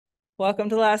Welcome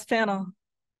to the last panel.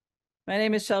 My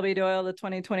name is Shelby Doyle, the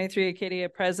 2023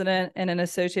 ACADIA president and an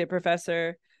associate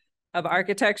professor of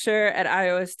architecture at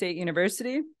Iowa State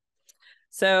University.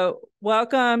 So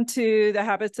welcome to the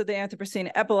Habits of the Anthropocene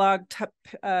Epilogue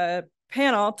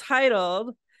panel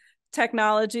titled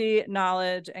Technology,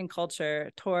 Knowledge, and Culture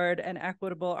Toward an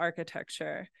Equitable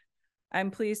Architecture.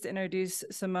 I'm pleased to introduce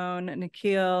Simone,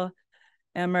 Niquille,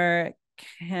 Amer,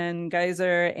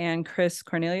 Kanngieser, and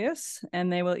Cornelius,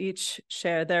 and they will each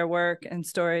share their work and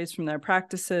stories from their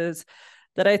practices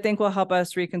that I think will help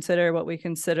us reconsider what we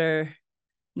consider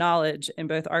knowledge in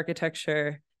both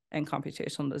architecture and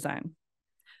computational design.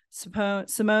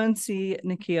 Simone C.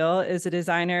 Niquille is a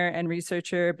designer and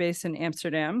researcher based in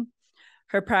Amsterdam.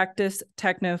 Her practice,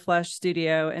 Technoflesh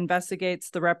Studio,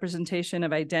 investigates the representation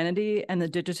of identity and the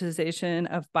digitization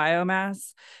of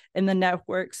biomass in the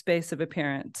network space of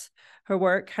appearance. Her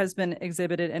work has been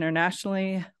exhibited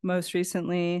internationally, most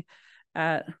recently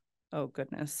at, oh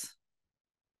goodness,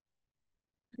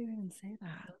 how do you even say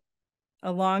that?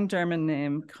 A long German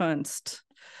name, Kunst,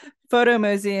 Photo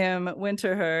Museum,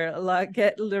 Winterthur, La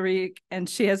Lyrique, and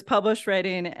she has published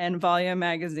writing in Volume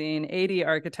Magazine, 80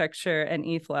 Architecture, and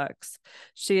eFlux.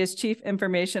 She is Chief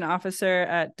Information Officer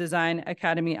at Design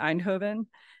Academy Eindhoven.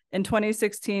 In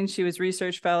 2016, she was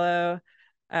Research Fellow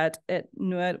at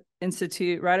Ethnographies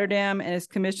Institute Rotterdam and is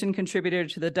commissioned contributor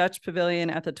to the Dutch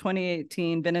Pavilion at the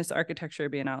 2018 Venice Architecture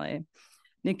Biennale.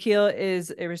 Niquille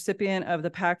is a recipient of the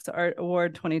PAX Art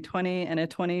Award 2020 and a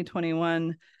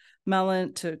 2021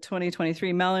 Mellon to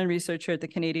 2023 Mellon Researcher at the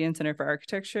Canadian Centre for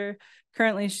Architecture.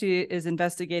 Currently, she is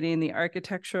investigating the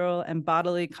architectural and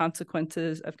bodily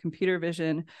consequences of computer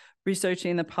vision,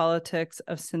 researching the politics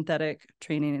of synthetic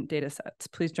training and data sets.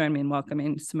 Please join me in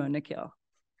welcoming Simone Niquille.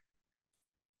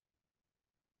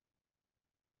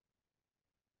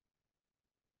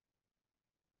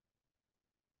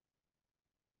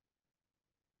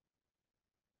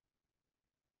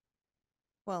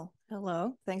 Well,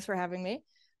 hello. Thanks for having me.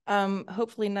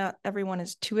 Hopefully not everyone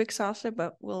is too exhausted,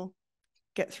 but we'll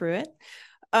get through it.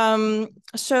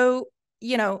 So,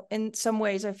 you know, in some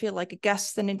ways, I feel like a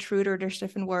guest and intruder. There's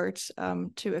different words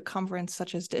to a conference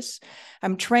such as this.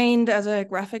 I'm trained as a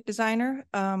graphic designer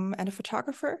and a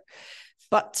photographer,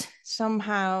 but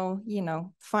somehow, you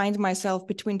know, find myself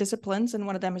between disciplines, and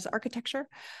one of them is architecture.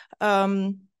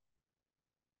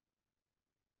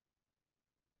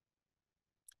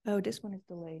 Oh, this one is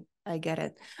delayed. I get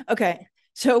it. Okay.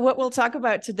 So what we'll talk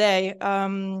about today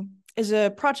is a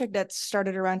project that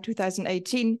started around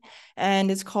 2018,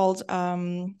 and it's called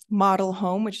Model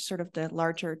Home, which is sort of the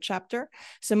larger chapter.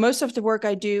 So most of the work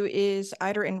I do is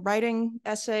either in writing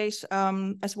essays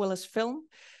as well as film.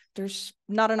 There's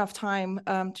not enough time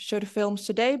to show the films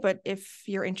today, but if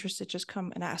you're interested, just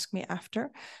come and ask me after.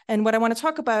 And what I want to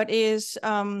talk about is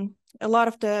a lot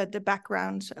of the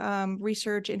background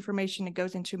research information that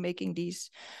goes into making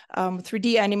these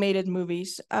 3D animated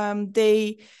movies.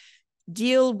 They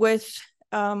deal with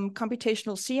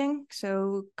computational seeing,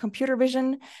 so computer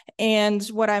vision. And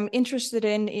what I'm interested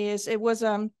in is it was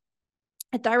a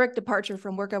direct departure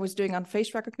from work I was doing on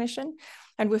face recognition.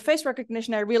 And with face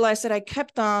recognition, I realized that I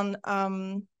kept on,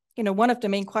 you know, one of the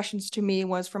main questions to me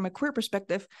was, from a queer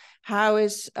perspective, how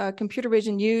is computer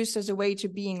vision used as a way to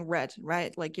being read,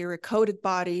 right? Like, you're a coded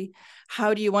body.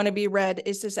 How do you want to be read?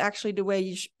 Is this actually the way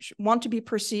you want to be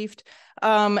perceived?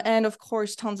 And of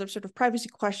course, tons of sort of privacy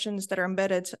questions that are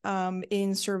embedded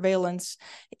in surveillance,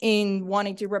 in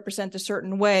wanting to represent a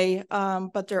certain way,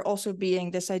 but there also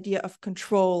being this idea of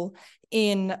control,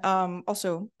 in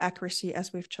also accuracy,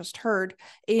 as we've just heard,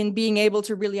 in being able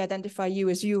to really identify you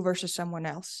as you versus someone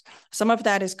else. Some of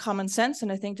that is common sense, and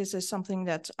I think this is something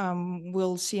that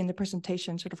we'll see in the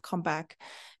presentation sort of come back.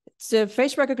 The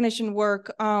face recognition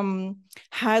work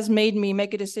has made me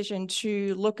make a decision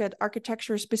to look at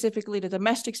architecture, specifically the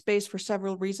domestic space, for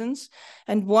several reasons.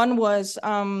 And one was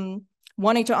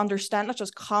wanting to understand, not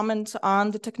just comment on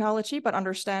the technology, but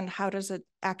understand how does it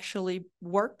actually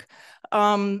work,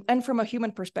 and from a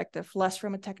human perspective, less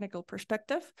from a technical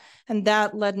perspective. And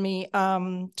that led me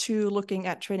to looking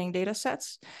at training data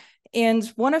sets. And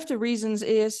one of the reasons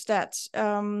is that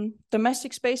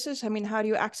domestic spaces, I mean, how do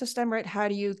you access them, right? How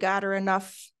do you gather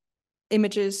enough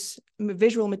images,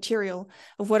 visual material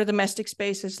of what a domestic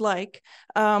space is like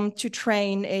to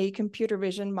train a computer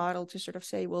vision model to sort of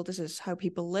say, well, this is how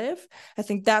people live? I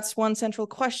think that's one central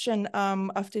question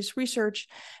of this research.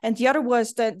 And the other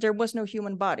was that there was no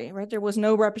human body, right? There was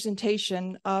no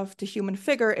representation of the human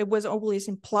figure. It was always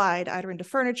implied, either in the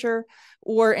furniture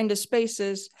or in the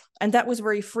spaces, And that was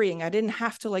very freeing. I didn't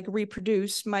have to like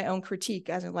reproduce my own critique,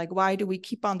 as in like, why do we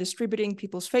keep on distributing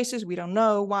people's faces? We don't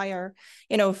know. Why are,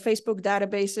 you know, Facebook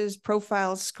databases,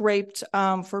 profiles scraped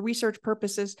for research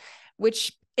purposes,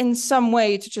 which in some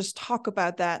way to just talk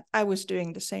about that, I was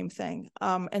doing the same thing.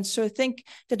 And so I think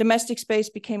the domestic space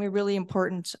became a really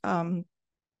important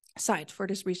site for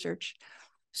this research.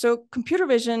 So computer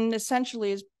vision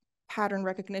essentially is pattern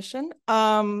recognition.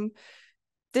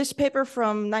 This paper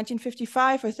from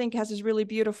 1955, I think, has this really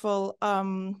beautiful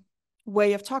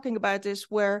way of talking about this,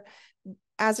 where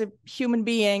as a human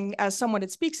being, as someone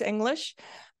that speaks English,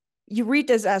 you read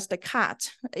this as the cat.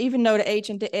 Even though the H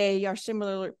and the A are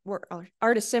similar,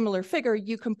 are the similar figure,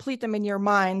 you complete them in your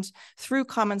mind through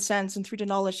common sense and through the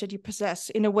knowledge that you possess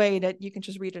in a way that you can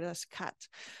just read it as a cat.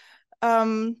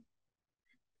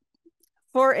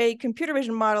 For a computer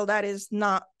vision model, that is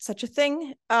not such a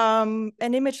thing. An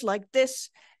image like this,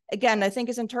 again, I think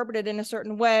is interpreted in a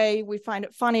certain way. We find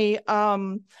it funny.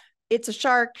 It's a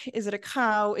shark. Is it a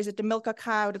cow? Is it to milk a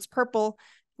cow that's purple?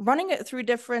 Running it through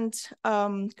different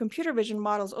computer vision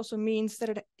models also means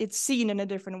that it's seen in a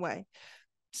different way.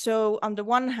 So on the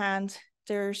one hand,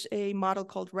 there's a model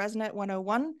called ResNet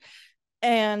 101,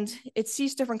 and it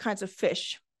sees different kinds of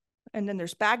fish. And then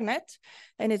there's BagNet,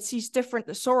 and it sees different,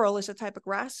 the sorrel is a type of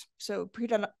grass, so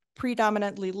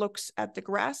predominantly looks at the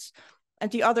grass. And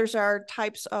the others are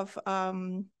types of,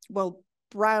 well,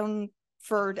 brown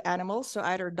furred animals, so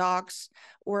either dogs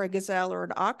or a gazelle or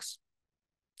an ox.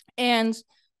 And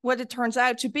what it turns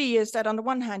out to be is that on the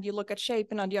one hand, you look at shape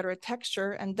and on the other at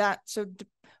texture, and that, so the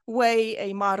way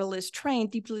a model is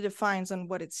trained deeply defines on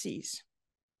what it sees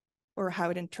or how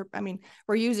it interprets. I mean,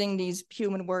 we're using these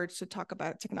human words to talk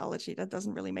about technology. That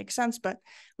doesn't really make sense, but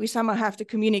we somehow have to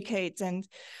communicate and,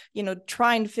 you know,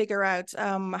 try and figure out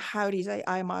how these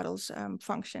AI models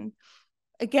function.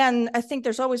 Again, I think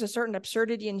there's always a certain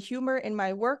absurdity and humor in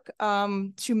my work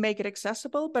to make it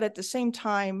accessible, but at the same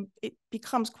time, it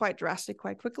becomes quite drastic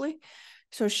quite quickly.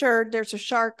 So sure, there's a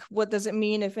shark. What does it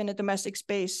mean if in a domestic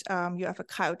space you have a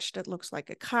couch that looks like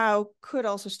a cow? Could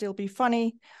also still be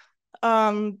funny.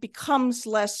 Becomes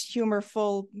less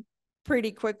humorful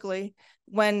pretty quickly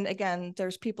when, again,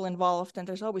 there's people involved, and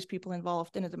there's always people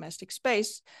involved in a domestic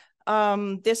space.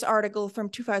 This article from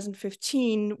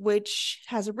 2015, which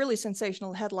has a really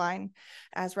sensational headline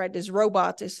as, right, this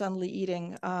robot is suddenly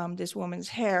eating this woman's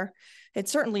hair. It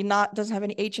certainly doesn't have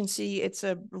any agency. It's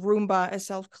a Roomba, a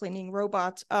self-cleaning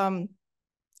robot. In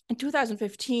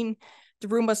 2015, the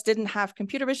Roombas didn't have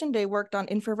computer vision. They worked on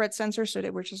infrared sensors, so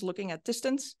they were just looking at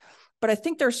distance. But I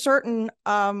think there's certain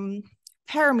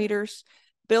parameters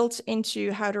built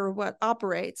into how the robot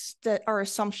operates that are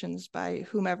assumptions by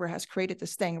whomever has created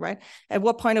this thing, right? At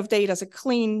what point of day does it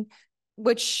clean,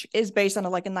 which is based on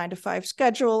like a 9-to-5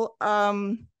 schedule.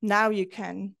 Now you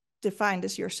can define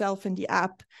this yourself in the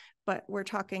app, but we're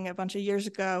talking a bunch of years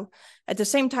ago. At the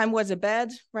same time, was a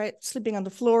bed, right? Sleeping on the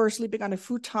floor, sleeping on a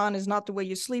futon is not the way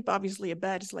you sleep. Obviously, a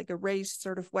bed is like a raised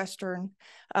sort of Western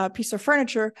piece of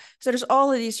furniture. So there's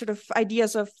all of these sort of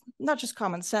ideas of not just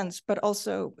common sense, but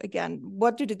also, again,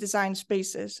 what do the design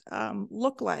spaces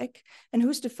look like? And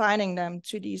who's defining them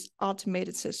to these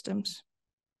automated systems?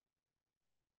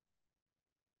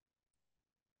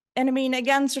 And I mean,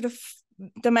 again, sort of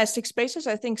domestic spaces,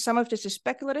 I think some of this is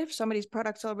speculative. Some of these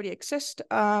products already exist.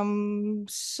 Some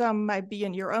might be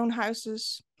in your own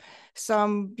houses.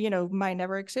 Some, you know, might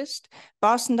never exist.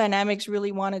 Boston Dynamics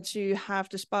really wanted to have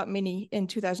the Spot Mini in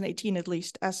 2018, at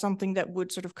least, as something that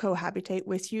would sort of cohabitate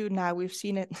with you. Now we've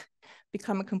seen it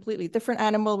become a completely different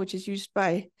animal, which is used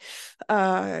by,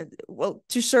 well,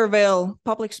 to surveil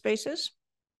public spaces.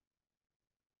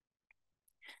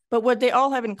 But what they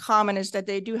all have in common is that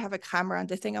they do have a camera. And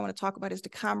the thing I want to talk about is the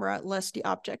camera, less the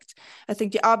object. I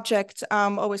think the object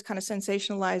always kind of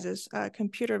sensationalizes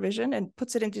computer vision and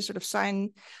puts it into sort of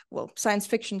science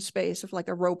fiction space of like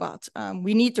a robot.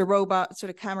 We need the robot so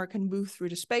the camera can move through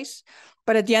the space.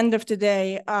 But at the end of the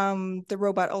day, the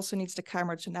robot also needs the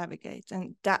camera to navigate.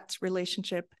 And that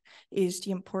relationship is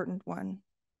the important one.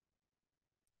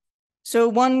 So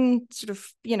one sort of,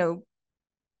 you know,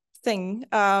 thing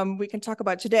we can talk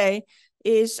about today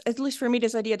is, at least for me,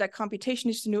 this idea that computation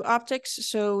is the new optics.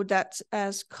 So that,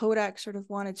 as Kodak sort of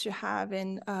wanted to have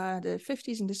in the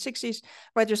 50s and the 60s,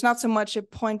 right, there's not so much a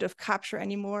point of capture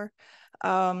anymore.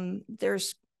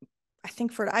 There's, I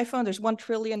think for the iPhone, there's 1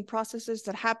 trillion processes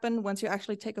that happen once you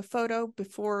actually take a photo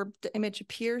before the image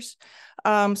appears.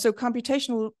 So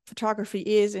computational photography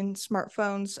is in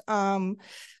smartphones,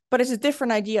 but it's a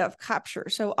different idea of capture.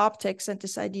 So optics and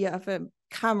this idea of a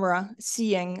camera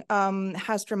seeing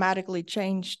has dramatically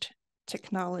changed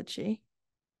technology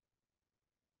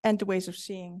and the ways of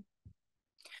seeing.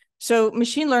 So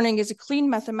machine learning is a clean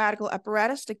mathematical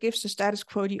apparatus that gives the status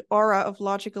quo the aura of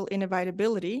logical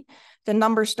inevitability. The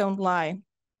numbers don't lie.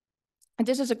 And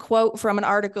this is a quote from an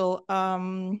article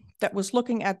that was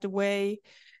looking at the way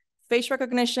face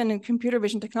recognition and computer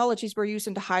vision technologies were used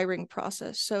in the hiring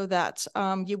process, so that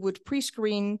you would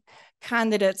pre-screen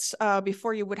candidates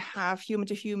before you would have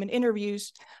human-to-human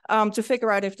interviews to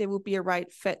figure out if they would be a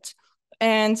right fit.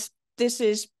 And this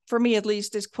is, for me at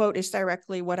least, this quote is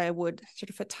directly what I would sort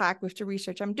of attack with the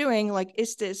research I'm doing. Like,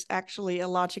 is this actually a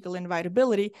logical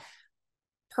inevitability?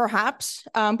 Perhaps,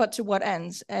 but to what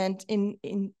ends? And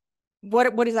in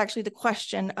what is actually the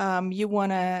question you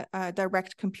want to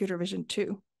direct computer vision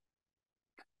to?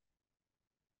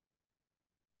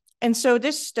 And so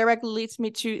this directly leads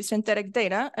me to synthetic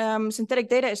data. Synthetic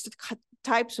data is the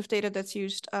types of data that's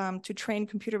used to train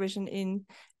computer vision in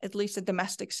at least a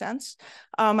domestic sense.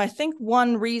 I think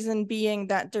one reason being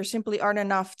that there simply aren't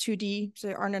enough 2D, so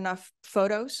there aren't enough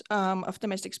photos of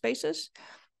domestic spaces.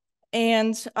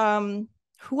 And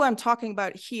who I'm talking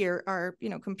about here are,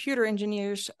 computer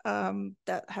engineers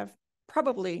that have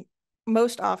probably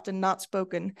most often not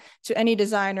spoken to any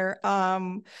designer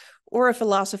or a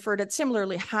philosopher that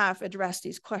similarly have addressed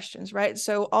these questions, right?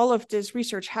 So all of this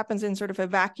research happens in sort of a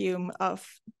vacuum of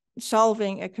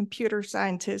solving a computer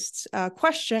scientist's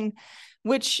question,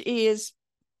 which is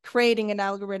creating an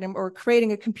algorithm or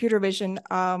creating a computer vision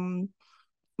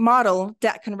model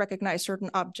that can recognize certain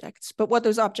objects. But what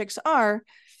those objects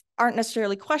aren't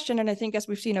necessarily questioned. And I think, as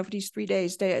we've seen over these 3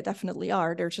 days, they definitely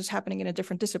are. They're just happening in a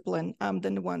different discipline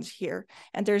than the ones here.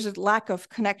 And there's a lack of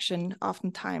connection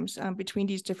oftentimes between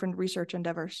these different research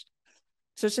endeavors.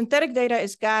 So synthetic data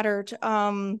is gathered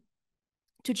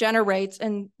to generate,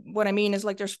 and what I mean is,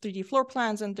 like, there's 3D floor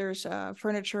plans and there's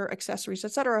furniture, accessories,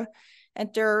 etc. And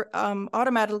they're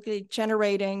automatically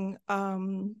generating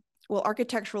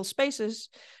architectural spaces,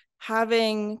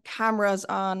 having cameras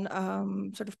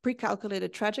on sort of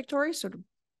pre-calculated trajectories, sort of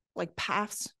like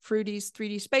paths through these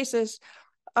 3D spaces.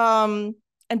 And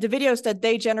the videos that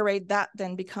they generate, that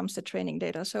then becomes the training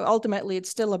data. So ultimately, it's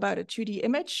still about a 2D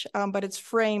image, but it's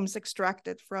frames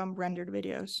extracted from rendered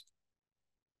videos.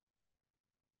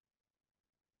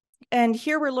 And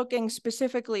here we're looking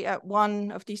specifically at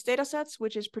one of these data sets,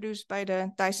 which is produced by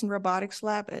the Dyson Robotics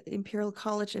Lab at Imperial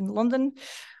College in London.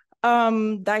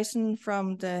 Dyson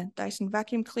from the Dyson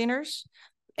vacuum cleaners.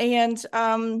 And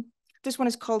this one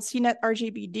is called CNET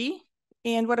RGBD.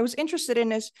 And what I was interested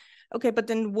in is, okay, but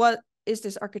then what is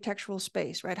this architectural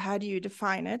space, right? How do you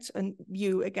define it? And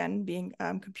you, again, being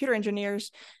computer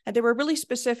engineers, and they were really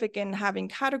specific in having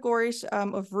categories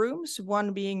of rooms,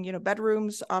 one being,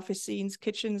 bedrooms, office scenes,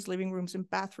 kitchens, living rooms, and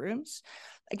bathrooms.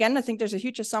 Again, I think there's a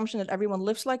huge assumption that everyone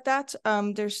lives like that.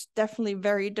 There's definitely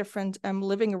very different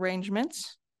living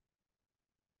arrangements.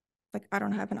 Like, I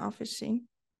don't have an office scene.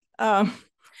 And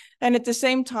at the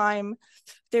same time,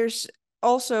 there's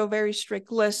also very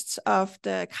strict lists of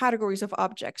the categories of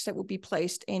objects that will be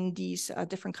placed in these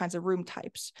different kinds of room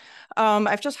types.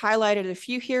 I've just highlighted a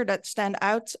few here that stand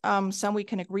out. Some we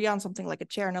can agree on, something like a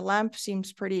chair and a lamp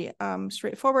seems pretty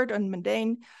straightforward and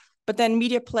mundane. But then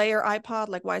media player, iPod,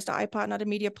 like, why is the iPod not a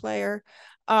media player?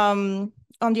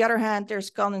 On the other hand, there's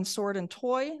gun and sword and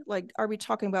toy. Like, are we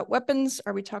talking about weapons?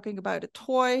 Are we talking about a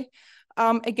toy?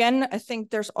 Again, I think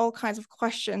there's all kinds of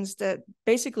questions that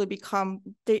basically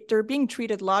they're being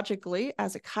treated logically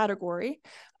as a category.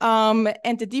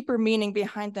 And the deeper meaning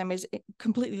behind them is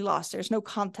completely lost. There's no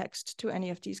context to any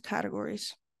of these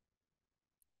categories.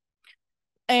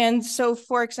 And so,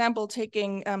 for example,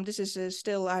 taking, this is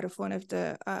still out of one of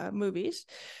the movies,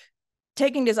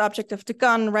 taking this object of the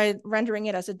gun, right, rendering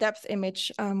it as a depth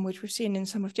image, which we've seen in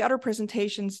some of the other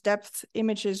presentations. Depth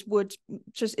images would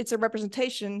just, it's a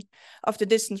representation of the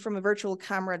distance from a virtual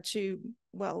camera to,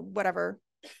 well, whatever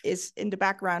is in the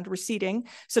background receding.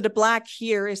 So the black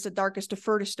here is the darkest, the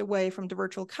furthest away from the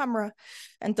virtual camera,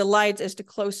 and the light is the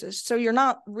closest. So you're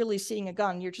not really seeing a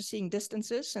gun, you're just seeing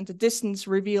distances, and the distance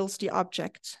reveals the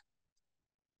object.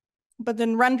 But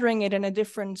then rendering it in a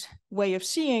different way of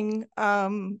seeing,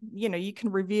 you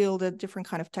can reveal the different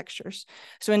kind of textures.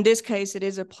 So in this case, it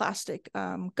is a plastic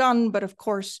gun, but of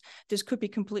course, this could be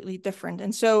completely different.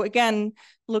 And so again,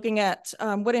 looking at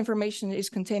what information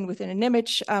is contained within an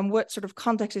image, what sort of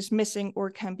context is missing or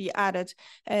can be added,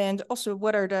 and also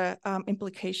what are the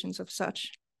implications of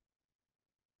such.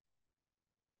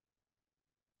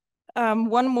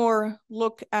 One more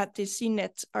look at the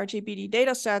CNET RGBD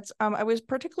datasets. I was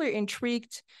particularly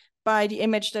intrigued by the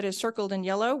image that is circled in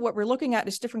yellow. What we're looking at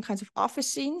is different kinds of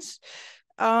office scenes.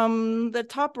 The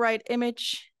top right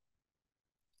image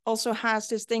also has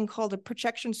this thing called a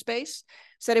projection space.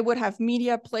 So it would have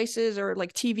media places or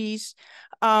like TVs.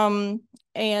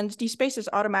 And these spaces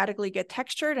automatically get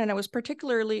textured. And I was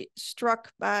particularly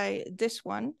struck by this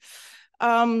one.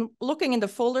 Looking in the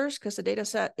folders, because the data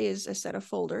set is a set of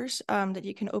folders that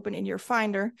you can open in your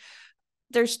Finder.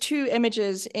 There's two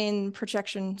images in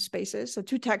projection spaces, so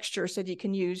two textures that you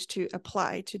can use to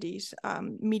apply to these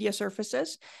media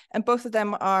surfaces. And both of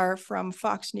them are from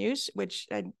Fox News, which,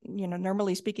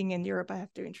 normally speaking in Europe, I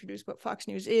have to introduce what Fox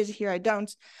News is. Here I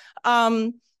don't.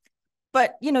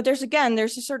 But,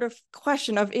 there's a sort of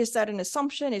question of, is that an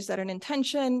assumption? Is that an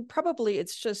intention? Probably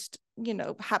it's just,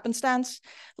 happenstance.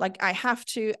 Like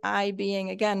I being,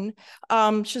 again,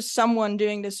 just someone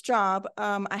doing this job,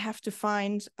 I have to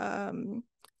find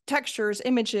textures,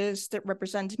 images that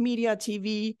represent media,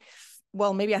 TV.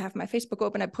 Well, maybe I have my Facebook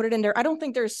open, I put it in there. I don't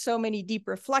think there's so many deep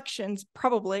reflections,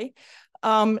 probably,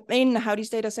 in how these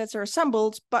data sets are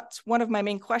assembled. But one of my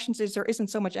main questions is there isn't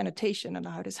so much annotation on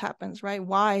how this happens, right?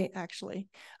 Why actually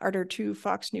are there two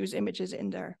Fox News images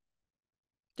in there?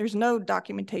 There's no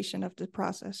documentation of the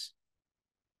process.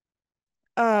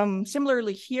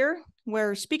 Similarly here,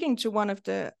 we're speaking to one of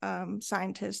the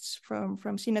scientists from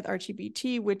CNET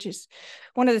RGBT, which is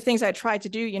one of the things I try to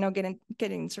do,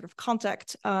 getting sort of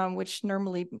contact, which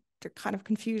normally they're kind of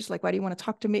confused, like, why do you want to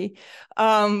talk to me?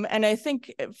 And I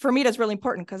think for me, that's really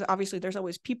important because obviously there's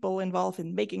always people involved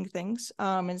in making things,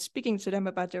 and speaking to them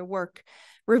about their work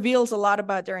reveals a lot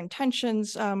about their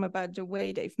intentions, about the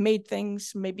way they've made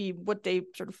things, maybe what they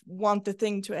sort of want the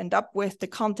thing to end up with, the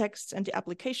contexts and the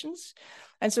applications.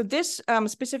 And so this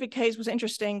specific case was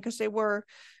interesting because they were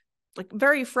like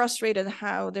very frustrated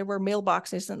how there were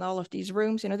mailboxes in all of these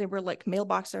rooms. They were like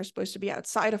mailboxes that are supposed to be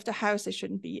outside of the house. They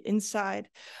shouldn't be inside.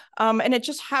 And it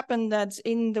just happened that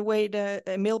in the way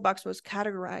the mailbox was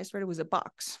categorized, where it was a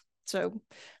box. So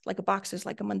like a box is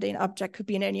like a mundane object, could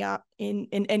be in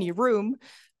any room.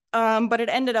 But it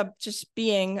ended up just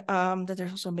being that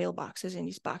there's also mailboxes in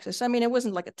these boxes. I mean, it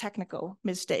wasn't like a technical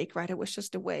mistake, right? It was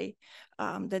just the way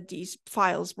that these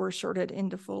files were sorted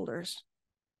into folders.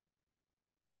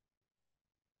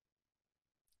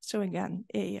 So again,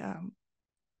 a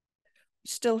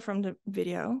still from the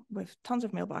video with tons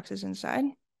of mailboxes inside.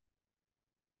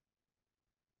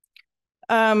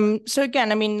 So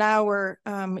again, I mean, now we're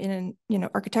in an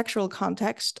architectural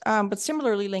context, but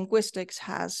similarly, linguistics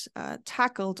has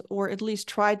tackled or at least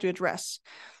tried to address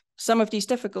some of these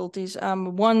difficulties.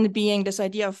 One being this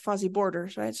idea of fuzzy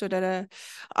borders, right? So that an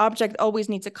object always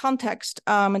needs a context,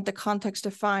 and the context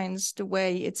defines the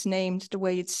way it's named, the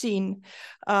way it's seen.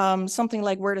 Something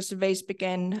like, where does the vase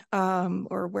begin,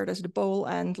 or where does the bowl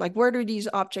end? Like, where do these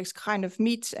objects kind of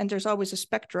meet? And there's always a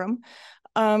spectrum.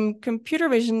 Computer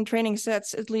vision training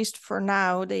sets, at least for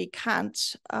now, they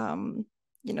can't,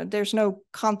 there's no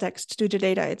context to the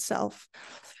data itself.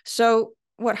 So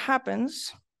what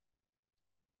happens?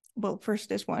 Well, first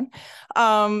this one.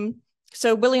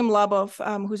 So William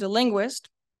Labov, who's a linguist,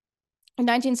 in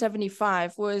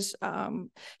 1975 was,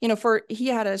 he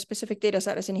had a specific data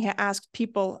set and he asked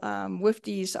people with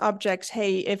these objects,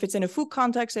 hey, if it's in a food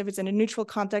context, if it's in a neutral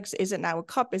context, is it now a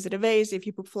cup? Is it a vase? If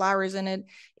you put flowers in it,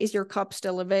 is your cup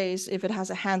still a vase? If it has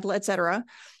a handle, etc.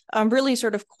 Really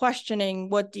sort of questioning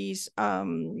what these,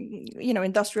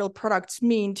 industrial products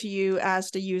mean to you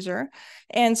as the user.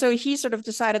 And so he sort of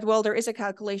decided, well, there is a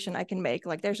calculation I can make.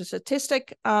 Like, there's a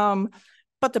statistic,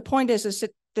 but the point is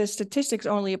that the statistics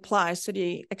only applies to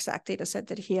the exact data set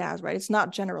that he has, right? It's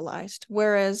not generalized.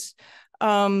 Whereas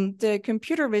the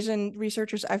computer vision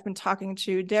researchers I've been talking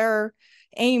to, their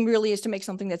aim really is to make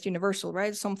something that's universal,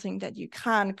 right? Something that you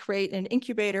can create in an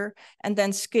incubator and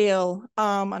then scale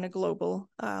on a global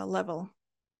level.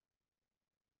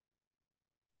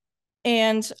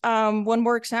 And one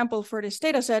more example for this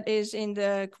data set is in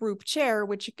the group chair,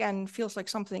 which again feels like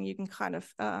something you can kind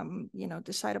of,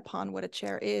 decide upon what a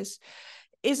chair is.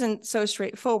 Isn't so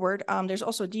straightforward. There's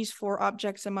also these four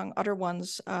objects among other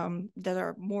ones that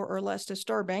are more or less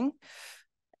disturbing.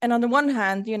 And on the one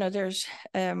hand, there's,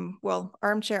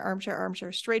 armchair, armchair,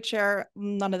 armchair, straight chair.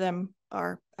 None of them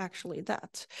are actually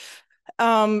that.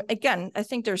 Again, I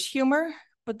think there's humor,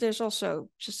 but there's also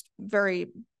just very,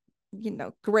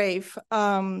 grave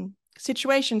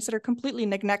situations that are completely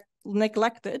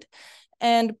neglected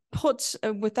and put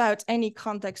without any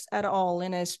context at all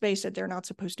in a space that they're not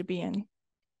supposed to be in.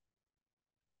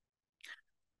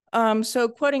 So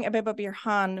quoting Abeba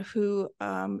Birhan, who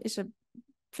is a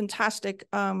fantastic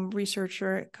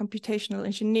researcher, computational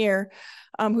engineer,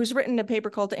 who's written a paper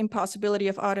called The Impossibility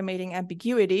of Automating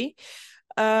Ambiguity.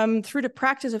 Through the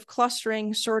practice of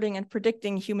clustering, sorting, and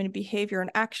predicting human behavior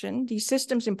and action, these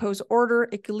systems impose order,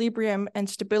 equilibrium, and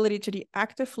stability to the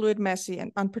active, fluid, messy,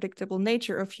 and unpredictable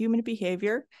nature of human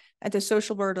behavior and the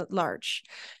social world at large.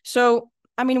 So,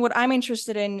 I mean, what I'm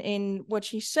interested in what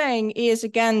she's saying is,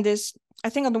 again, this, I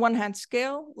think on the one hand,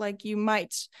 scale, like you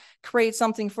might create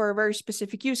something for a very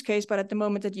specific use case, but at the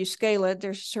moment that you scale it,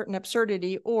 there's a certain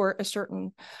absurdity or a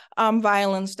certain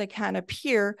violence that can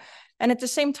appear. And at the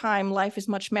same time, life is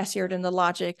much messier than the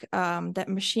logic that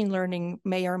machine learning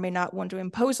may or may not want to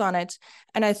impose on it.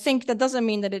 And I think that doesn't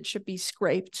mean that it should be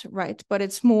scraped, right? But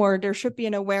it's more, there should be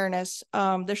an awareness,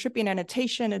 there should be an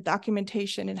annotation, a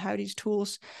documentation in how these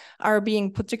tools are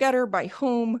being put together, by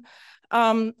whom.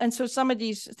 And so some of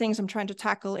these things I'm trying to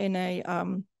tackle in a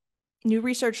new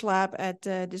research lab at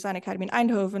the Design Academy in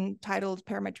Eindhoven titled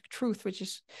Parametric Truth, which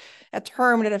is a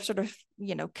term that I've sort of,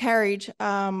 carried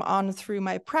on through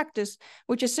my practice,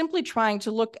 which is simply trying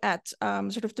to look at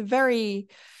sort of the very,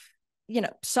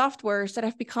 softwares that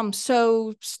have become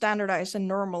so standardized and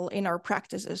normal in our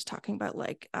practices, talking about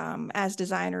like as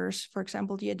designers, for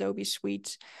example, the Adobe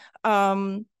suite.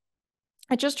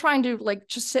 And just trying to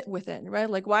just sit with it, right?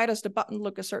 Like, why does the button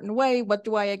look a certain way? What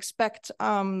do I expect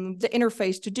the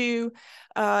interface to do?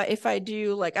 If I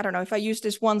do, I don't know, if I use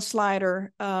this one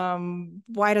slider,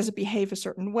 why does it behave a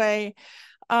certain way?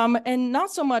 And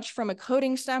not so much from a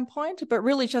coding standpoint, but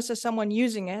really just as someone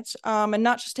using it and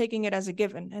not just taking it as a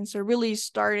given. And so really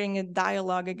starting a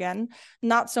dialogue again,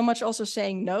 not so much also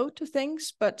saying no to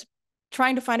things, but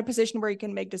trying to find a position where you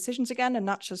can make decisions again and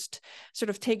not just sort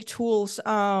of take tools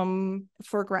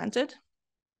for granted.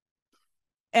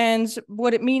 And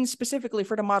what it means specifically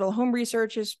for the model home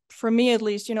research is, for me at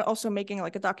least, also making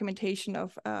like a documentation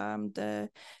of the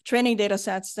training data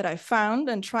sets that I found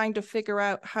and trying to figure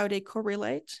out how they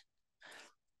correlate.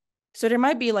 So there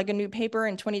might be like a new paper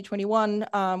in 2021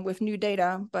 with new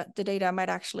data, but the data might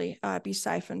actually be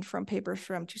siphoned from papers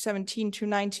from 2017,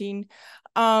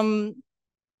 2019.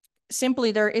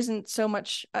 Simply, there isn't so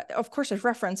much, of course, there's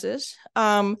references,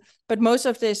 but most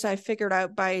of this I figured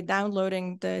out by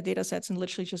downloading the data sets and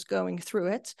literally just going through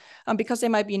it because they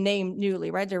might be named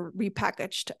newly, right? They're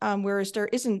repackaged, whereas there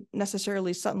isn't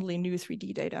necessarily suddenly new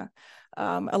 3D data.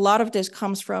 A lot of this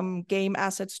comes from game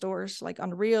asset stores like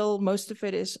Unreal. Most of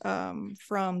it is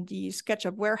from the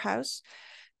SketchUp warehouse.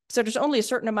 So there's only a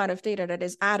certain amount of data that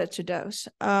is added to those.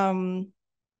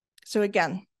 So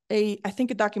again, I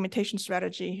think a documentation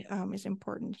strategy is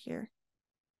important here.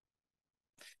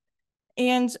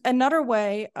 And another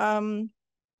way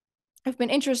I've been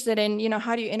interested in,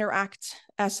 how do you interact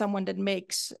as someone that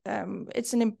makes,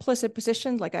 it's an implicit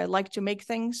position, like I like to make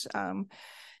things,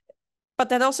 but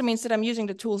that also means that I'm using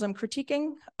the tools I'm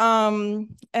critiquing.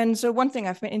 And so one thing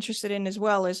I've been interested in as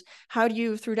well is how do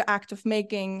you, through the act of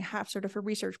making, have sort of a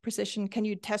research position? Can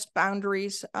you test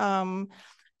boundaries?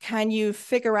 Can you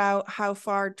figure out how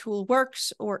far a tool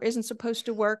works or isn't supposed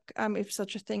to work if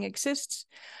such a thing exists?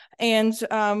 And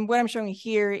what I'm showing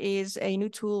here is a new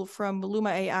tool from Luma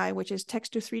AI, which is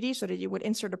text to 3D, so that you would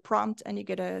insert a prompt and you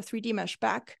get a 3D mesh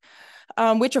back,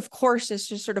 which of course is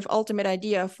just sort of ultimate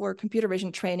idea for computer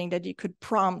vision training, that you could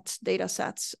prompt data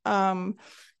sets.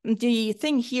 The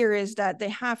thing here is that they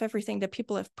have everything that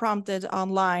people have prompted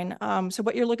online. So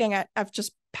what you're looking at, I've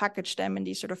just packaged them in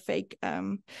these sort of fake,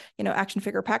 action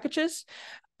figure packages.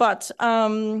 But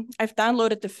I've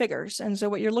downloaded the figures. And so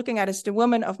what you're looking at is the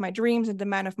woman of my dreams and the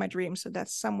man of my dreams. So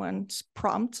that's someone's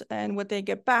prompt. And what they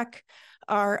get back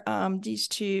are these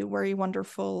two very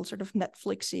wonderful sort of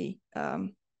Netflixy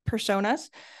personas.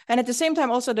 And at the same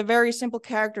time, also the very simple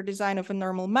character design of a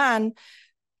normal man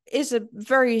is a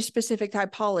very specific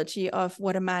typology of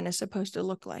what a man is supposed to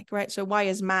look like, right? So why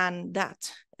is man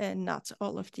that and not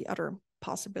all of the other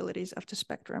possibilities of the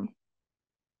spectrum?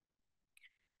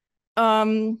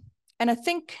 And I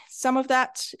think some of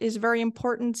that is very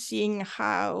important, seeing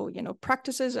how,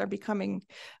 practices are becoming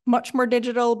much more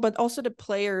digital, but also the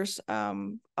players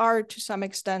are to some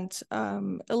extent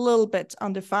a little bit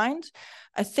undefined.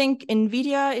 I think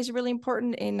NVIDIA is really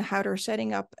important in how they're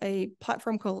setting up a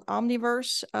platform called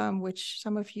Omniverse, which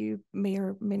some of you may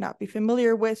or may not be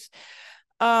familiar with.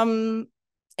 And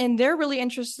they're really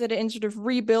interested in sort of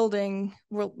rebuilding,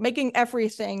 making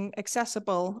everything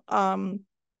accessible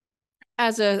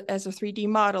as a 3D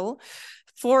model,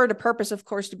 for the purpose, of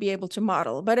course, to be able to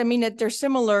model. But I mean, there's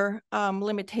similar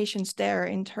limitations there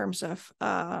in terms of,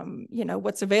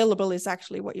 what's available is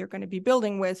actually what you're going to be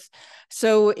building with.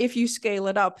 So if you scale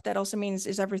it up, that also means,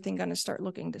 is everything going to start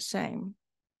looking the same?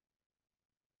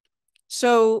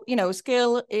 So,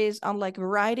 scale is unlike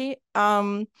variety.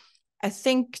 I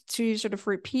think to sort of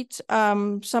repeat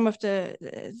some of the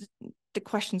the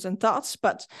questions and thoughts,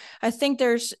 but I think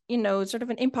there's, sort of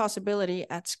an impossibility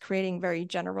at creating very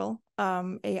general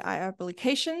AI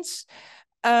applications.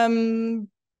 At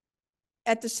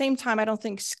the same time, I don't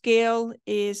think scale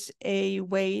is a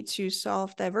way to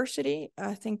solve diversity.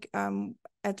 I think,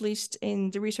 at least in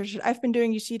the research that I've been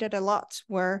doing, you see that a lot,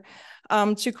 where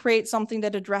to create something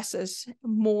that addresses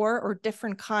more or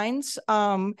different kinds,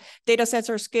 data sets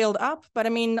are scaled up, but I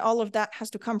mean, all of that has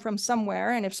to come from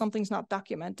somewhere. And if something's not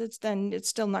documented, then it's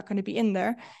still not going to be in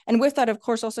there. And with that, of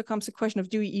course, also comes the question of,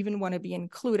 do you even want to be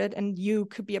included? And you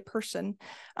could be a person,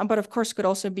 but of course, could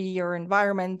also be your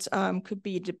environment, could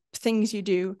be the things you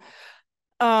do.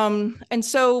 And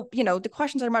so, the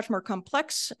questions are much more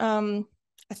complex.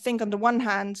 I think on the one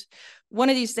hand, one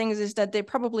of these things is that they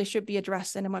probably should be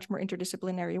addressed in a much more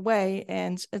interdisciplinary way.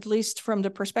 And at least from the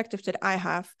perspective that I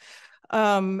have,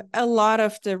 a lot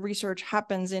of the research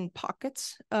happens in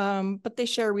pockets, but they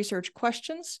share research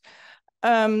questions.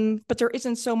 But there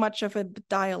isn't so much of a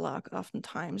dialogue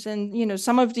oftentimes. And,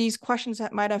 some of these questions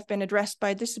that might have been addressed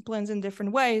by disciplines in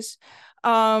different ways,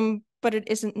 but it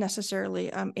isn't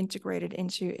necessarily integrated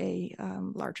into a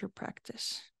larger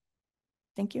practice.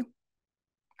 Thank you.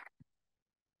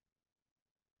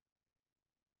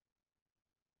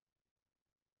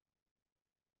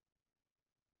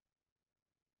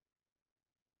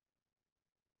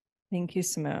 Thank you,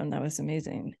 Simone. That was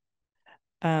amazing.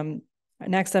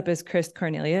 Next up is Chris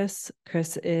Cornelius.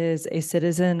 Chris is a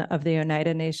citizen of the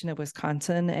Oneida Nation of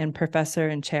Wisconsin and professor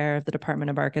and chair of the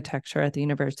Department of Architecture at the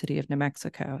University of New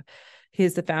Mexico. He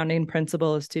is the founding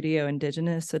principal of Studio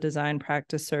Indigenous, a design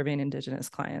practice serving Indigenous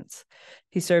clients.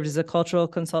 He served as a cultural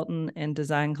consultant and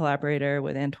design collaborator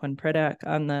with Antoine Predak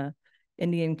on the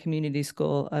Indian Community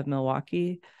School of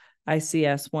Milwaukee.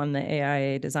 ICS won the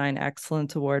AIA Design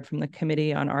Excellence Award from the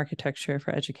Committee on Architecture for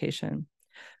Education.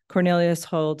 Cornelius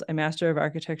holds a Master of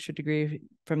Architecture degree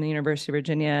from the University of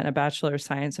Virginia and a Bachelor of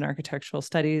Science in Architectural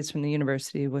Studies from the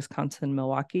University of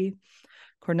Wisconsin-Milwaukee.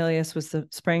 Cornelius was the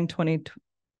spring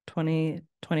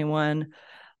 2021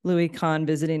 Louis Kahn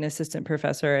Visiting Assistant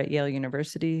Professor at Yale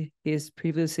University. He has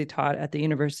previously taught at the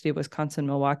University of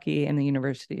Wisconsin-Milwaukee and the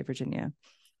University of Virginia.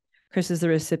 Chris is the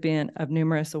recipient of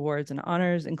numerous awards and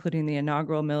honors, including the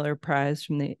inaugural Miller Prize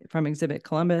from Exhibit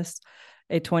Columbus,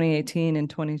 a 2018 and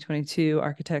 2022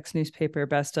 Architects Newspaper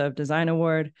Best of Design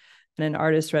Award, and an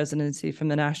artist residency from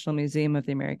the National Museum of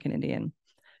the American Indian.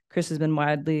 Chris has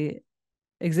been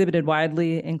exhibited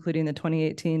widely, including the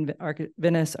 2018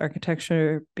 Venice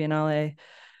Architecture Biennale,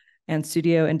 and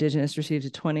Studio Indigenous received a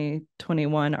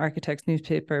 2021 Architects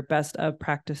Newspaper Best of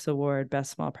Practice Award,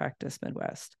 Best Small Practice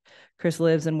Midwest. Chris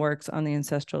lives and works on the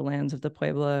ancestral lands of the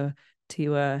Pueblo,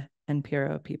 Tiwa, and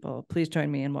Piro people. Please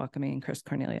join me in welcoming Chris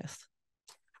Cornelius.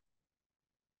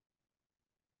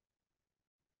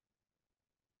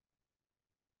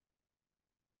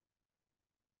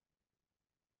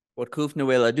 What kuf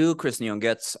nuela du, Chris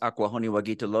Nyongets, aqua honi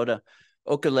wagita loda.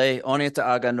 Okale oneta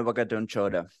aga nuwagadon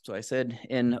choda. So I said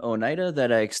in Oneida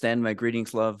that I extend my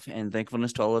greetings, love, and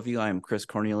thankfulness to all of you. I am Chris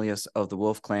Cornelius of the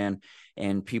Wolf Clan,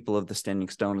 and people of the Standing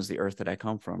Stone is the earth that I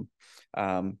come from.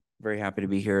 Very happy to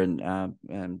be here,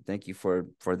 and thank you for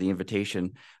the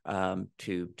invitation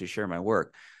to share my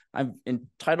work. I've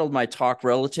entitled my talk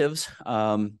Relatives.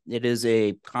 It is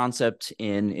a concept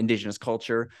in Indigenous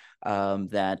culture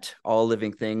that all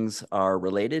living things are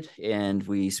related, and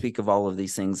we speak of all of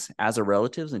these things as our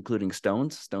relatives, including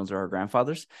stones. Stones are our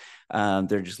grandfathers.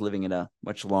 They're just living in a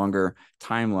much longer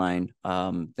timeline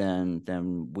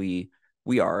than we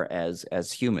are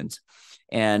as humans.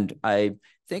 And I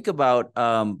think about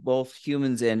both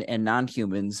humans and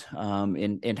non-humans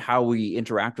in how we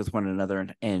interact with one another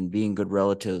and being good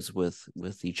relatives with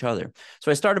each other.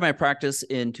 So I started my practice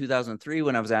in 2003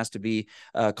 when I was asked to be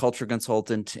a culture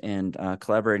consultant and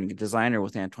collaborating designer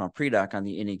with Antoine Predak on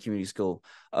the Indian Community School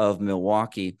of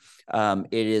Milwaukee.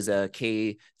 It is a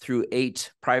K-8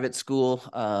 private school.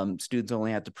 Students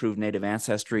only have to prove native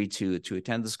ancestry to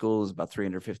attend the school. There's about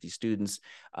 350 students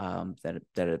that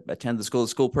attend the school. The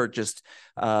school purchased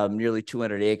nearly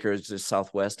 200 acres just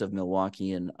southwest of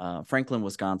Milwaukee in Franklin,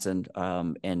 Wisconsin,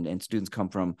 and students come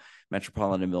from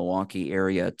metropolitan Milwaukee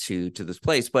area to this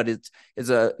place. But it's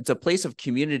a place of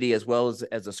community as well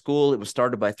as a school. It was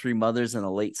started by three mothers in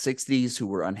the late 60s who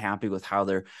were unhappy with how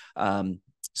their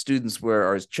students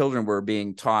or children were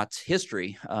being taught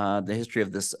history, the history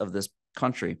of this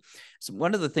country. So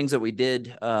one of the things that we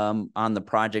did on the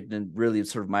project, and really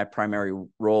sort of my primary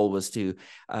role, was to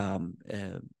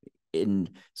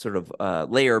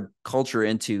layer culture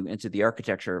into the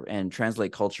architecture and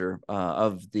translate culture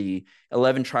of the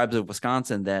 11 tribes of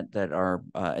Wisconsin that are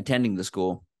attending the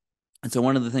school. And so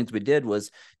one of the things we did was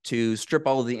to strip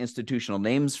all of the institutional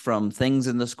names from things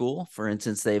in the school. For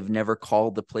instance, they've never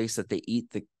called the place that they eat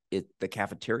the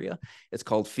cafeteria. It's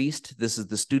called Feast. This is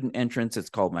the student entrance. It's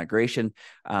called Migration.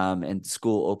 And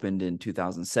school opened in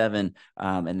 2007,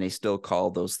 and they still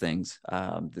call those things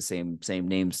the same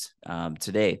names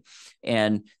today.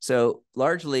 And so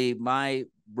largely my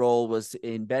role was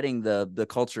embedding the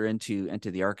culture into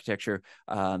the architecture.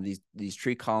 These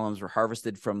tree columns were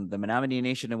harvested from the Menominee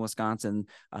Nation in Wisconsin.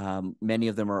 Many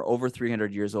of them are over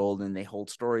 300 years old, and they hold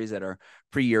stories that are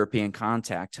pre-European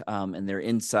contact, and they're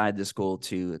inside the school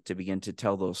to begin to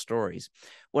tell those stories.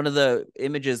 One of the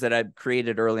images that I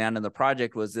created early on in the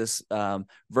project was this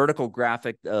vertical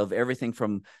graphic of everything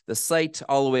from the site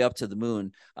all the way up to the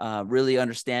moon, really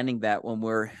understanding that when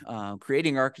we're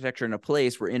creating architecture in a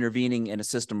place, we're intervening in a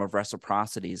system of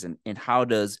reciprocities, and how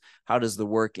does the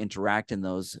work interact in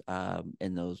those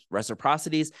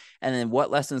reciprocities, and then what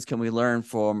lessons can we learn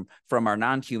from our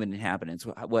non-human inhabitants?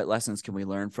 What lessons can we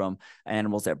learn from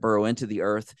animals that burrow into the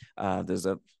earth? There's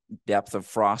a depth of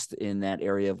frost in that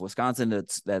area of Wisconsin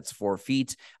that's 4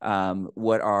 feet.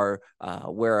 Where are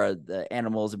the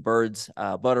animals, birds,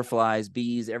 butterflies,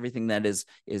 bees, everything that is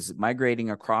migrating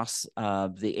across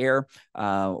the air?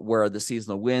 Where are the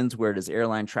seasonal winds? Where does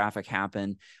airline traffic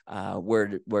happen?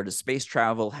 Where does space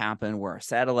travel happen? Where are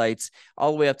satellites?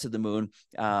 All the way up to the moon,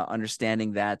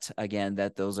 understanding that, again,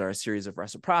 that those are a series of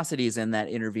reciprocities, and that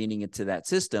intervening into that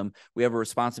system, we have a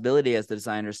responsibility as the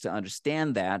designers to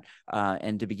understand that,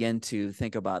 and to begin to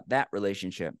think about that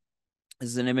relationship. This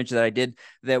is an image that I did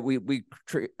that we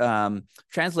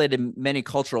translated many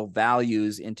cultural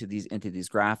values into these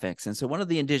graphics. And so one of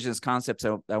the indigenous concepts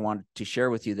I wanted to share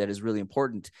with you that is really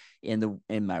important in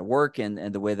my work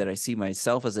and the way that I see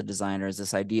myself as a designer is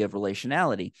this idea of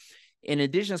relationality. In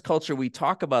indigenous culture, we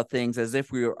talk about things as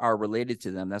if we are related to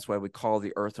them. That's why we call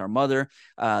the earth our mother,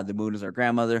 the moon is our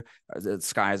grandmother, the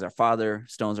sky is our father,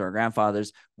 stones are our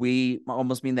grandfathers. We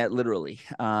almost mean that literally,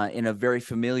 in a very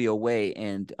familial way,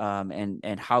 and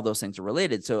how those things are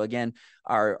related. So again,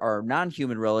 our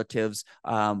non-human relatives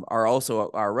are also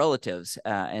our relatives,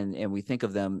 and we think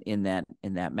of them in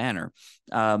that manner.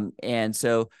 And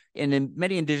so in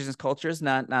many indigenous cultures,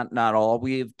 not all,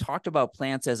 we've talked about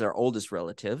plants as our oldest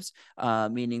relatives,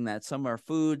 meaning that some are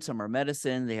food, some are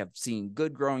medicine. They have seen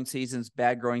good growing seasons,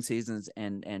 bad growing seasons,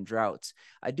 and droughts.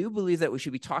 I do believe that we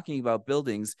should be talking about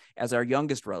buildings as our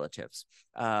youngest relatives.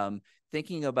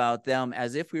 Thinking about them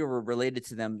as if we were related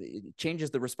to them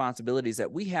changes the responsibilities that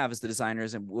we have as the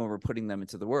designers and when we're putting them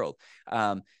into the world.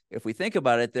 If we think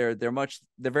about it, they're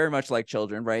very much like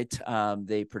children, right?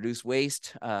 They produce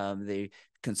waste. They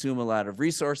consume a lot of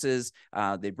resources.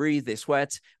 They breathe, they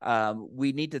sweat.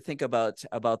 We need to think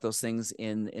about those things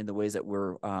in the ways that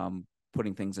we're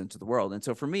putting things into the world. And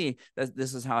so for me,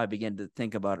 this is how I began to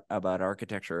think about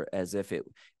architecture as if it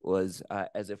was,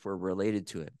 as if we're related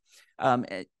to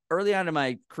it. Early on in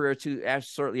my career, too,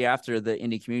 shortly after the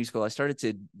Indian Community School, I started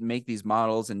to make these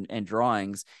models and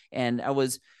drawings, and I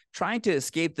was trying to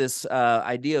escape this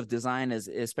idea of design,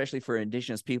 especially for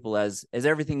indigenous people, as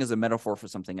everything is a metaphor for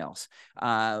something else,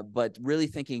 but really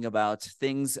thinking about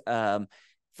things.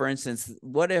 For instance,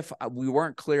 what if we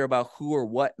weren't clear about who or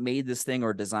what made this thing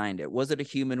or designed it? Was it a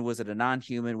human? Was it a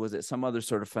non-human? Was it some other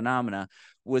sort of phenomena?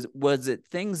 Was it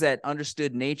things that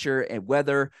understood nature and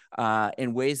weather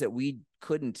in ways that we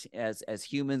couldn't as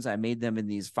humans? I made them in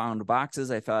these found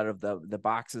boxes. I thought of the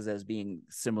boxes as being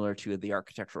similar to the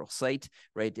architectural site,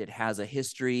 right? It has a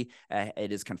history.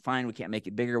 It is confined. We can't make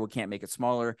it bigger. We can't make it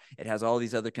smaller. It has all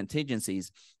these other contingencies.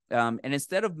 And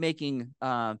instead of making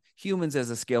humans as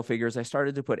the scale figures, I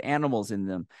started to put animals in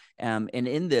them. And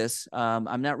in this,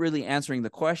 I'm not really answering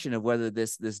the question of whether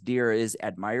this deer is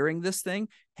admiring this thing,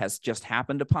 has just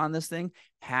happened upon this thing,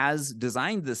 has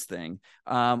designed this thing.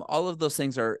 All of those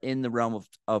things are in the realm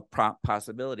of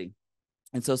possibility.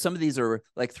 And so some of these are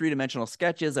like three-dimensional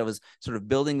sketches. I was sort of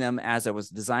building them as I was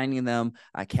designing them.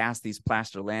 I cast these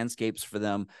plaster landscapes for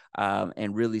them,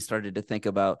 and really started to think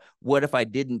about what if I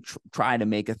didn't try to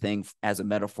make a thing as a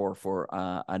metaphor for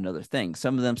another thing.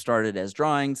 Some of them started as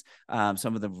drawings.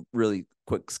 Some of them really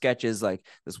quick sketches, like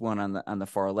this one on the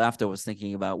far left. I was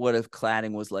thinking about what if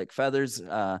cladding was like feathers,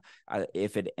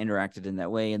 if it interacted in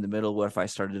that way. In the middle, what if I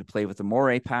started to play with the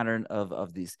moire pattern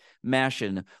of these mesh,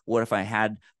 and what if I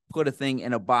had put a thing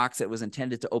in a box that was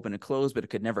intended to open and close, but it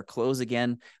could never close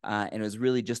again. And it was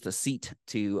really just a seat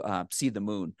to see the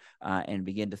moon and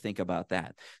begin to think about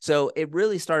that. So it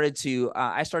really started to,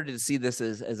 I started to see this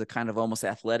as a kind of almost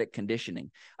athletic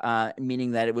conditioning,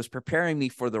 meaning that it was preparing me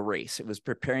for the race. It was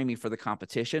preparing me for the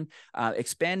competition,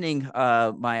 expanding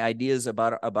my ideas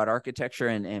about architecture.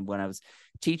 And when I was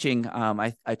teaching,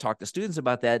 I talked to students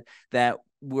about that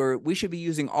we should be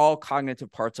using all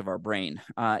cognitive parts of our brain,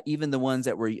 even the ones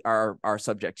that are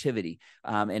subjectivity.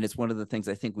 And it's one of the things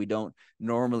I think we don't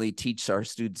normally teach our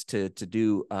students to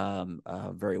do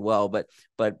very well, but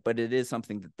it is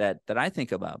something that I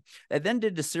think about. I then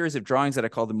did a series of drawings that I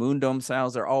call the moon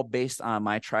domiciles. They're all based on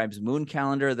my tribe's moon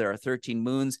calendar. There are 13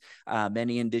 moons.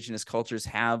 Many indigenous cultures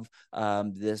have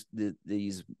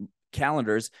these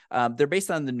calendars. They're based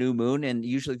on the new moon, and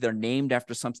usually they're named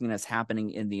after something that's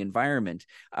happening in the environment.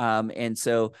 And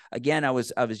so again, I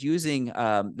was using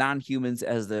non-humans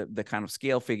as the kind of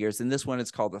scale figures. And this one is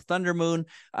called the thunder moon.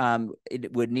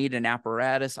 It would need an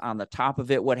apparatus on the top of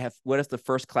it. What if the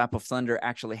first clap of thunder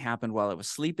actually happened while I was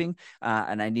sleeping,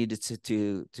 and I needed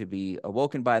to be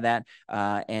awoken by that?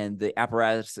 And the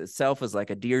apparatus itself is like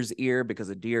a deer's ear, because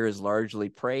a deer is largely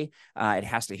prey. It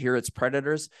has to hear its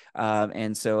predators,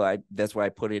 and so that's why I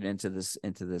put it into this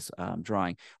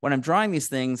drawing. When I'm drawing these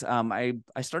things, I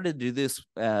started to do this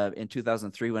in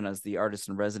 2003 when I was the artist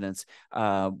in residence.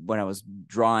 When I was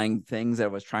drawing things, I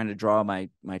was trying to draw my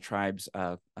tribe's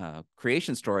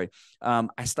creation story.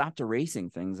 I stopped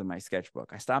erasing things in my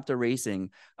sketchbook. I stopped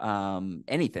erasing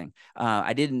anything.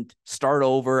 I didn't start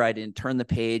over. I didn't turn the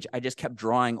page. I just kept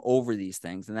drawing over these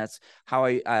things, and that's how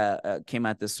I came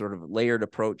at this sort of layered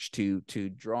approach to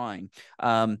drawing.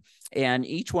 And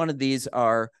each one of these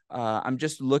are, I'm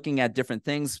just looking at different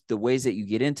things, the ways that you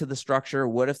get into the structure.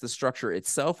 What if the structure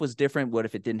itself was different? What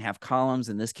if it didn't have columns?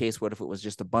 In this case, what if it was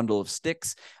just a bundle of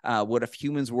sticks? What if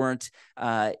humans weren't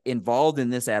involved in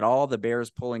this at all? The bear is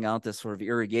pulling out this sort of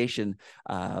irrigation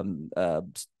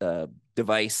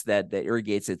device that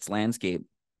irrigates its landscape,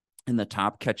 and the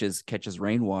top catches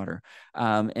rainwater.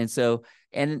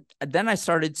 And then I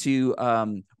started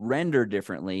to render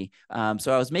differently.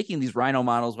 So I was making these rhino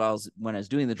models when I was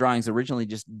doing the drawings. Originally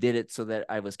just did it so that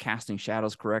I was casting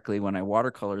shadows correctly when I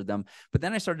watercolored them. But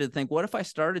then I started to think, what if I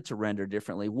started to render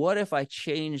differently? What if I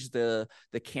changed the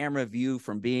camera view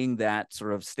from being that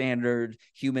sort of standard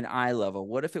human eye level?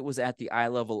 What if it was at the eye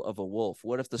level of a wolf?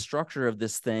 What if the structure of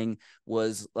this thing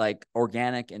was like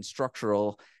organic and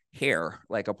structural hair,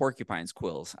 like a porcupine's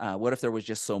quills? What if there was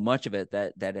just so much of it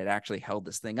that it actually held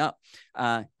this thing up?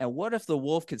 And what if the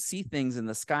wolf could see things in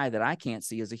the sky that I can't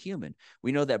see as a human?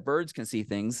 We know that birds can see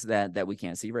things that we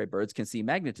can't see, right? Birds can see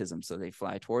magnetism, so they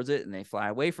fly towards it and they fly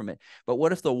away from it. But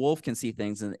what if the wolf can see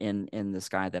things in the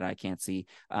sky that I can't see?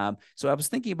 So I was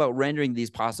thinking about rendering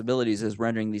these possibilities as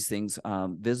rendering these things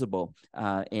visible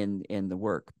in the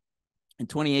work. In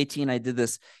 2018, I did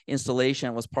this installation.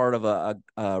 It was part of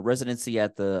a residency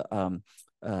at the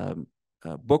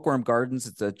Bookworm Gardens.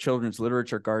 It's a children's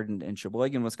literature garden in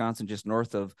Sheboygan, Wisconsin, just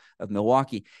north of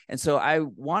Milwaukee. And so I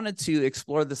wanted to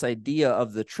explore this idea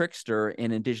of the trickster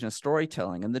in Indigenous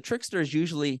storytelling. And the trickster is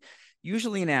usually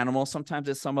an animal. Sometimes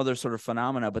it's some other sort of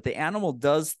phenomena, but the animal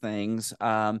does things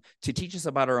to teach us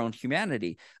about our own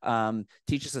humanity,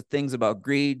 teach us things about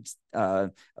greed,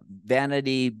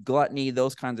 vanity, gluttony,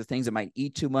 those kinds of things. It might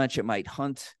eat too much. It might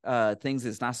hunt things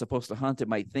it's not supposed to hunt. It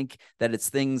might think that it's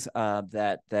things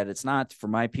that it's not. For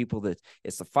my people, that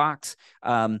it's a fox.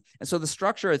 And so the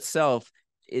structure itself,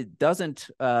 it doesn't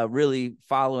really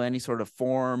follow any sort of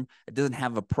form. It doesn't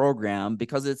have a program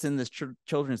because it's in this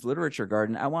children's literature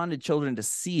garden. I wanted children to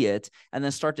see it and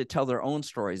then start to tell their own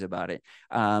stories about it.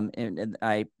 And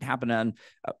I happened on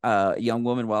a young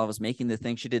woman while I was making the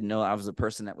thing. She didn't know I was the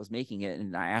person that was making it.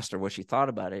 And I asked her what she thought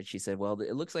about it. She said, well,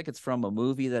 it looks like it's from a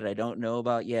movie that I don't know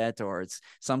about yet, or it's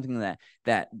something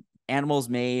that animals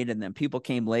made and then people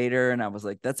came later. And I was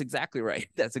like, that's exactly right.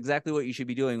 That's exactly what you should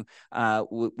be doing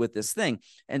with this thing.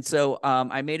 And so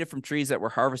I made it from trees that were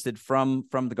harvested from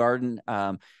the garden.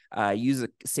 Use the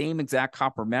same exact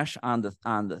copper mesh on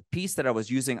the piece that I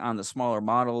was using on the smaller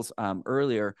models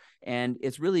earlier. And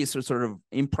it's really a sort of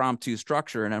impromptu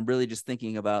structure. And I'm really just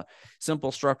thinking about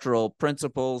simple structural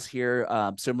principles here,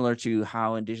 similar to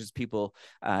how Indigenous people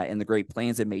in the Great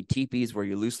Plains had made teepees, where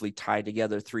you loosely tie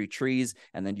together 3 trees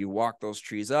and then you walk those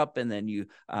trees up and then you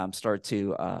start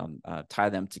to tie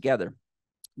them together.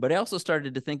 But I also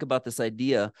started to think about this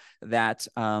idea that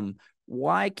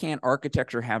why can't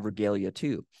architecture have regalia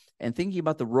too? and thinking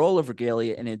about the role of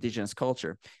regalia in indigenous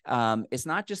culture. It's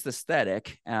not just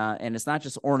aesthetic, and it's not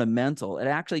just ornamental. It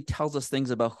actually tells us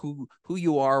things about who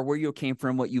you are, where you came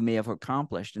from, what you may have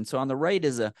accomplished. And so on the right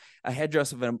is a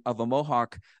headdress of a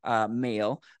Mohawk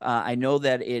male. I know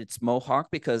that it's Mohawk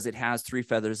because it has 3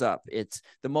 feathers up.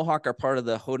 The Mohawk are part of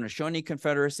the Haudenosaunee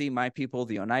Confederacy. My people,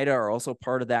 the Oneida, are also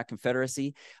part of that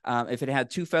confederacy. If it had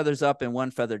 2 feathers up and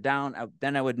 1 feather down,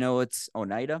 then I would know it's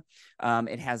Oneida.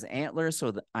 It has antlers,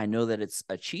 so I know that it's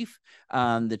a chief.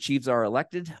 The chiefs are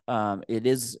elected. It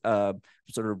is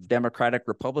sort of democratic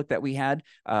republic that we had.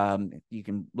 You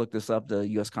can look this up. The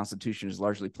U.S. Constitution is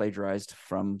largely plagiarized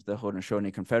from the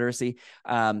Haudenosaunee Confederacy.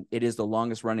 It is the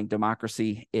longest running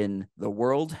democracy in the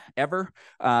world ever,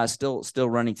 still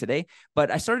running today.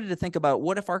 But I started to think about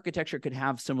what if architecture could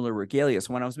have similar regalia.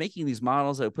 So when I was making these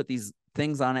models, I would put these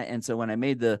things on it. And so when I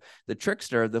made the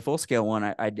Trickster, the full scale one,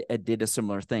 I did a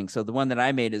similar thing. So the one that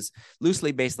I made is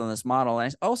loosely based on this model.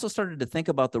 And I also started to think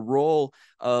about the role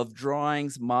of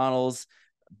drawings, models,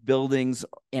 buildings,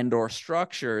 and/or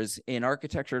structures in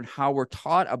architecture, and how we're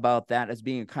taught about that as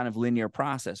being a kind of linear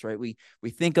process, right? We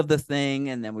think of the thing,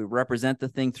 and then we represent the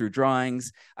thing through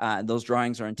drawings, and those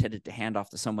drawings are intended to hand off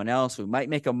to someone else. We might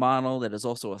make a model that is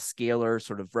also a scalar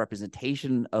sort of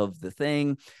representation of the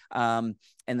thing,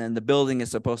 and then the building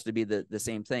is supposed to be the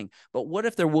same thing. But what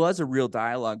if there was a real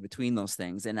dialogue between those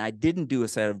things? And I didn't do a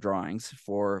set of drawings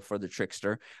for the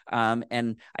Trickster,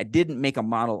 and I didn't make a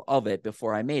model of it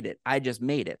before I made it. I just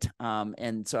made it.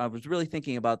 And so I was really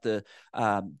thinking about the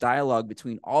dialogue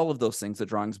between all of those things, the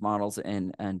drawings, models,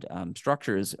 and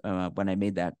structures when I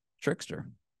made that Trickster.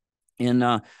 In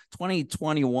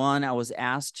 2021, I was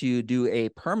asked to do a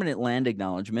permanent land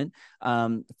acknowledgement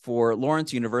for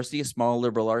Lawrence University, a small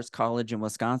liberal arts college in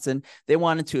Wisconsin. They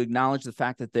wanted to acknowledge the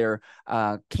fact that their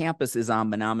campus is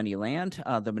on Menominee land.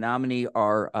 The Menominee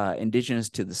are indigenous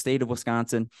to the state of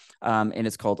Wisconsin, and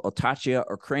it's called Otachia,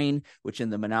 or crane, which in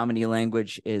the Menominee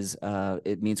language is,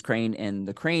 it means crane, and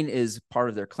the crane is part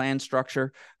of their clan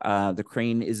structure. The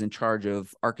crane is in charge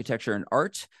of architecture and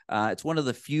art. It's one of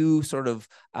the few sort of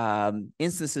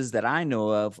instances that I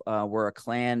know of where a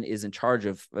clan is in charge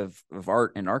of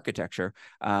art and architecture,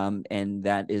 and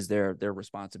that is their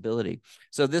responsibility.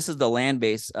 So this is the land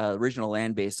base, original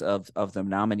land base of the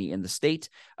Menominee in the state,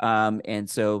 and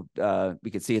so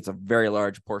we can see it's a very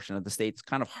large portion of the state. It's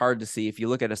kind of hard to see if you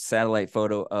look at a satellite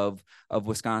photo of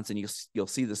Wisconsin. You'll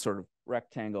see this sort of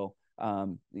rectangle.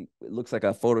 It looks like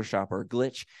a Photoshop or a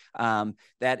glitch.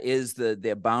 That is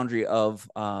the boundary of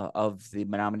the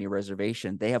Menominee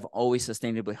Reservation. They have always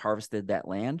sustainably harvested that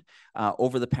land.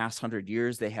 Over the past 100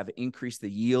 years, they have increased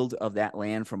the yield of that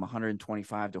land from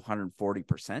 125 to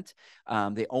 140%.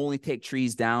 They only take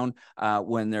trees down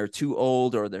when they're too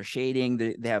old or they're shading.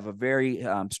 They have a very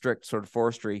strict sort of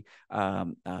forestry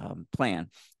plan.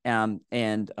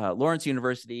 And Lawrence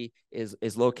University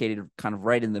is located kind of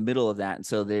right in the middle of that, and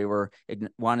so they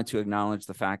wanted to acknowledge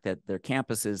the fact that their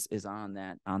campus is on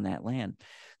that land.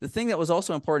 The thing that was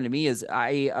also important to me is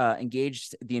I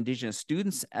engaged the indigenous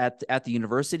students at the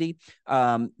university.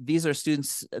 These are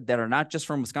students that are not just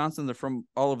from Wisconsin, they're from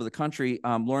all over the country.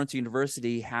 Lawrence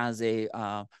University has a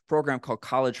program called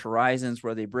College Horizons,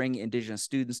 where they bring indigenous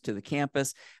students to the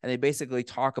campus, and they basically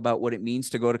talk about what it means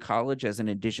to go to college as an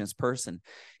indigenous person.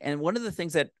 And one of the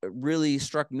things that really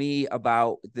struck me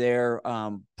about their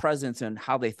presence and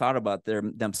how they thought about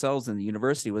themselves in the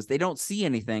university was they don't see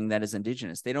anything that is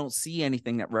indigenous. They don't see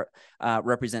anything that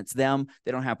represents them.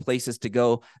 They don't have places to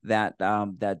go that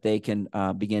they can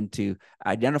begin to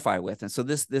identify with. And so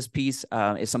this piece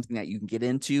is something that you can get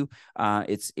into.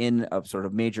 It's in a sort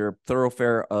of major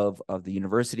thoroughfare of the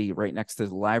university right next to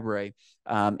the library,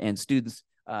 and students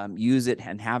use it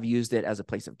and have used it as a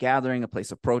place of gathering, a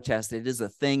place of protest. It is a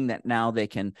thing that now they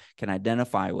can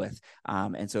identify with.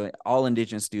 And so all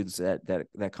indigenous students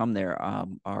that come there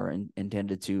are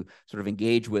intended to sort of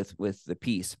engage with the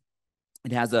piece.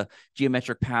 It has a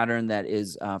geometric pattern that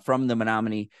is from the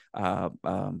Menominee,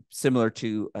 similar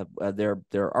to their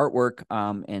artwork,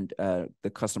 and the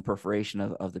custom perforation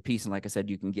of the piece. And like I said,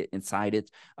 you can get inside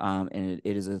it, and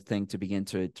it is a thing to begin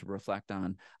to reflect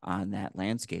on that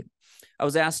landscape. I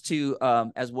was asked to,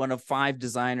 as one of 5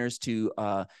 designers, to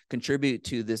contribute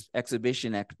to this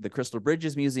exhibition at the Crystal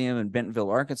Bridges Museum in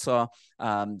Bentonville, Arkansas.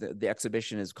 The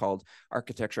exhibition is called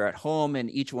Architecture at Home,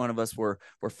 and each one of us were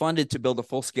funded to build a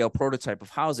full-scale prototype of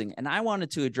housing. And I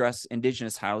wanted to address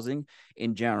indigenous housing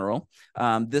in general.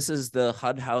 This is the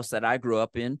HUD house that I grew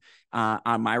up in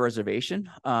on my reservation.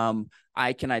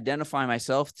 I can identify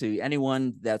myself to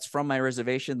anyone that's from my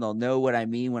reservation. They'll know what I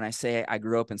mean when I say I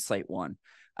grew up in Site 1.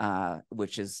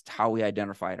 which is how we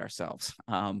identified ourselves.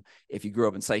 If you grew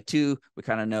up in Site 2, we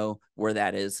kind of know where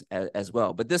that is as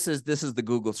well. But this is the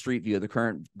Google Street View, the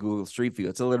current Google Street View.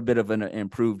 It's a little bit of an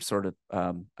improved sort of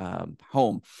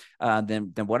home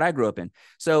than what I grew up in.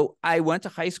 So I went to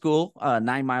high school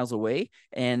 9 miles away,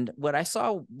 and what I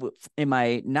saw in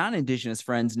my non-Indigenous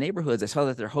friends' neighborhoods, I saw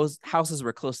that their houses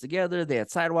were close together. They had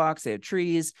sidewalks, they had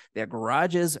trees, they had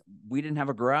garages. We didn't have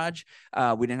a garage.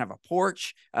 We didn't have a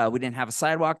porch. We didn't have a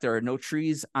sidewalk. There are no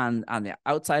trees on the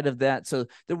outside of that. So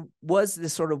there was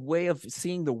this sort of way of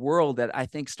seeing the world that I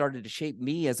think started to shape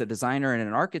me as a designer and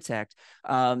an architect,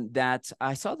 that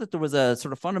I saw that there was a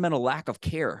sort of fundamental lack of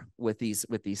care with these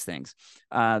things,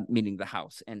 meaning the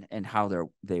house and how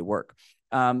they work.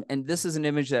 And this is an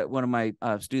image that one of my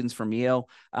students from Yale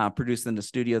produced in the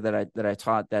studio that I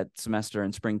taught that semester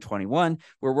in spring 21.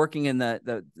 We're working in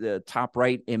the top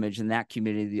right image in that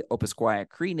community, the Opaskwayak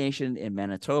Cree Nation in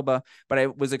Manitoba. But I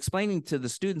was explaining to the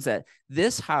students that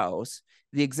this house,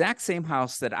 the exact same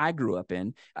house that I grew up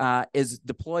in, is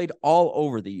deployed all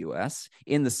over the U.S.,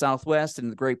 in the Southwest, in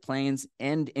the Great Plains,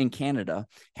 and in Canada.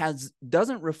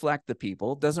 Doesn't reflect the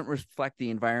people, doesn't reflect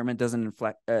the environment, doesn't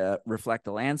reflect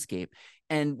the landscape.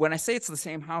 And when I say it's the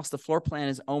same house, the floor plan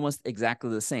is almost exactly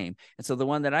the same. And so the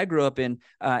one that I grew up in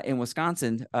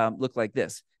Wisconsin looked like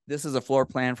this. This is a floor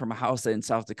plan from a house in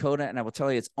South Dakota, and I will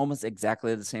tell you it's almost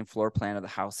exactly the same floor plan of the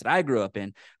house that I grew up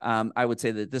in. I would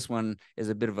say that this one is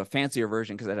a bit of a fancier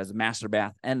version because it has a master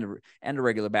bath and a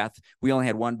regular bath. We only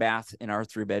had one bath in our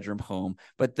 3-bedroom home,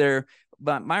 but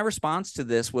my response to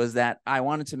this was that I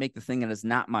wanted to make the thing that is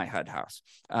not my HUD house,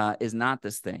 is not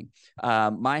this thing.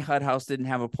 My HUD house didn't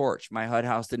have a porch. My HUD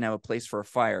house didn't have a place for a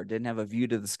fire, didn't have a view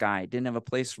to the sky, didn't have a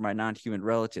place for my non-human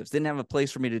relatives, didn't have a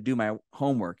place for me to do my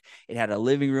homework. It had a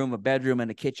living room, a bedroom, and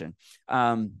a kitchen.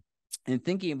 And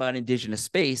thinking about Indigenous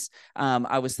space,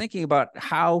 I was thinking about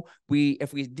how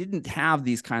if we didn't have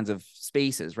these kinds of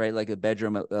spaces, right, like a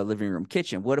bedroom, a living room,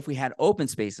 kitchen, what if we had open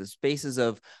spaces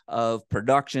of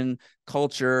production,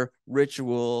 culture,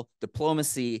 ritual,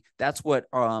 diplomacy? That's what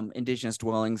Indigenous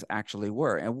dwellings actually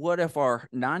were. And what if our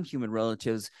non-human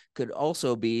relatives could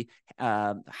also be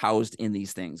housed in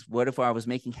these things? What if I was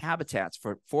making habitats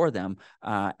for them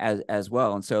as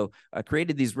well? And so I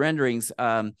created these renderings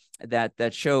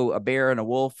that show a bear and a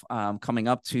wolf coming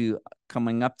up to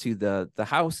the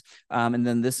house. And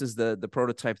then this is the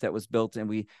prototype that was built, and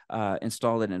we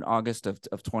installed it in August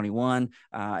of 21.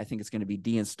 I think it's going to be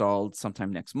deinstalled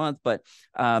sometime next month.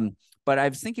 But I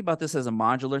was thinking about this as a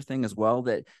modular thing as well,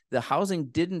 that the housing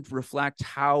didn't reflect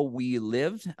how we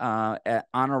lived on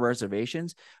our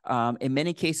reservations. In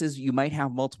many cases, you might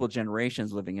have multiple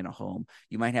generations living in a home.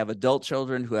 You might have adult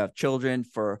children who have children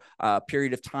for a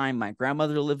period of time. My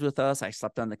grandmother lived with us. I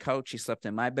slept on the couch. She slept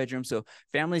in my bedroom. So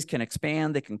families can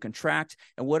expand, they can contract.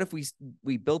 And what if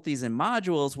we built these in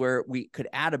modules where we could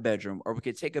add a bedroom, or we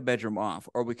could take a bedroom off,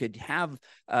 or we could have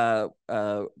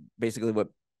basically what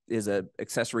is a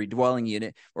accessory dwelling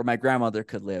unit where my grandmother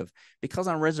could live? Because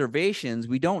on reservations,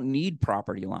 we don't need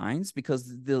property lines, because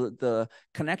the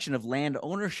connection of land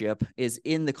ownership is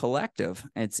in the collective.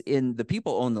 It's in the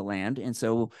people own the land. And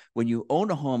so when you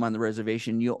own a home on the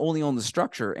reservation, you only own the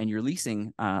structure and you're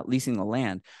leasing the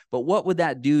land. But what would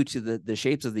that do to the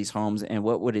shapes of these homes, and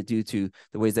what would it do to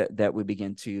the ways that we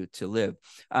begin to live?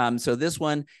 So this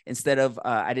one, instead of,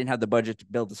 I didn't have the budget to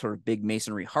build a sort of big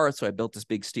masonry hearth, so I built this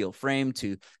big steel frame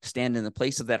to stand in the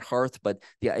place of that hearth. But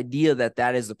the idea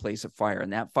that is a place of fire,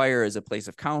 and that fire is a place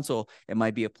of council. It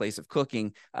might be a place of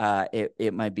cooking.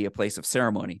 It might be a place of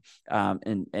ceremony,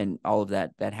 and all of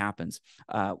that happens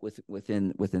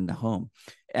within the home.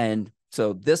 And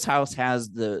so this house has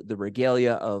the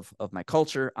regalia of my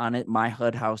culture on it. My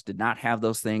HUD house did not have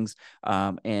those things,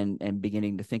 and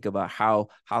beginning to think about how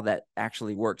that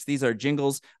actually works. These are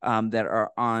jingles that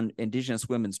are on Indigenous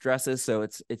women's dresses. So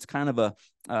it's kind of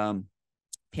a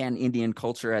pan-Indian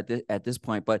culture at this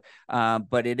point, but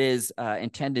it is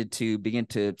intended to begin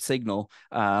to signal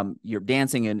you're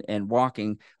dancing and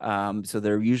walking. So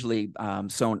they're usually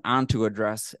sewn onto a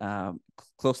dress,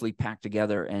 closely packed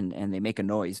together, and they make a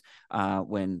noise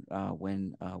when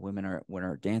women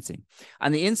are dancing.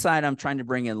 On the inside, I'm trying to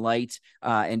bring in light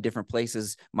in different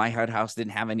places. My HUD house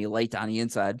didn't have any light on the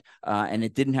inside, and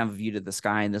it didn't have a view to the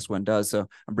sky, and this one does. So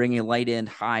I'm bringing light in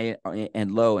high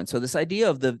and low. And so this idea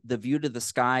of the view to the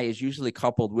sky is usually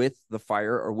coupled with the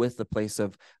fire or with the place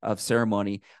of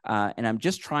ceremony. And I'm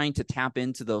just trying to tap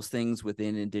into those things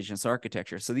within Indigenous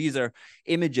architecture. So these are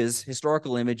images,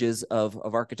 historical images of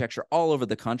architecture all all over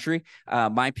the country.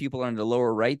 My people are in the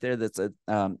lower right there. That's a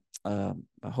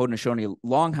Haudenosaunee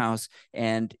longhouse,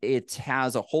 and it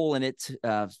has a hole in it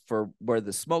for where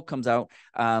the smoke comes out.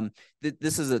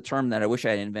 This is a term that I wish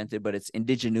I had invented, but it's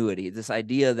indigenuity. This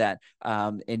idea that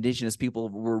indigenous people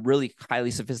were really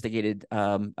highly sophisticated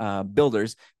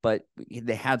builders, but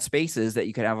they had spaces that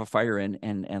you could have a fire in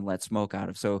and let smoke out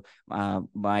of. So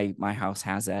my house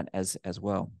has that as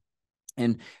well.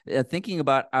 And thinking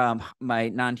about my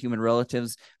non-human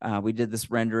relatives, we did this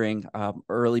rendering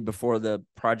early before the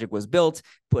project was built,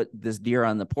 put this deer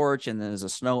on the porch, and then there's a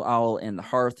snow owl in the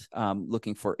hearth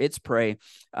looking for its prey.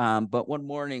 But one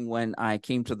morning when I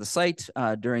came to the site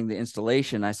during the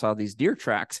installation, I saw these deer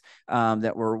tracks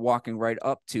that were walking right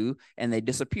up to, and they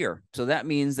disappear. So that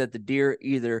means that the deer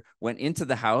either went into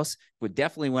the house,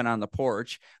 definitely went on the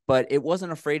porch, but it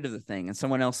wasn't afraid of the thing. And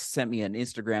someone else sent me an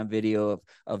Instagram video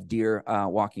of deer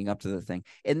walking up to the thing.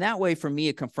 And that way, for me,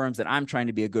 it confirms that I'm trying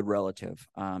to be a good relative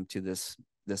to this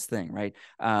thing, right?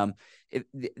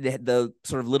 The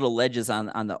sort of little ledges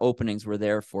on the openings were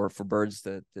there for birds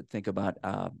to think about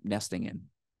nesting in.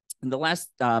 And the last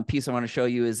piece I want to show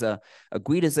you is a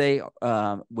Guidaze,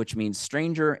 which means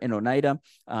stranger in Oneida.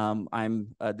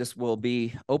 This will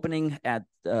be opening at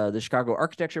the Chicago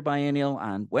Architecture Biennial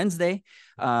on Wednesday,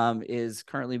 is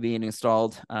currently being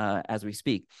installed as we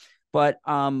speak. But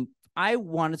I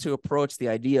wanted to approach the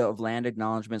idea of land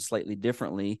acknowledgement slightly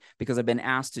differently because I've been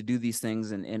asked to do these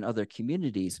things in other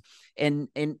communities. And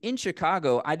in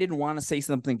Chicago, I didn't want to say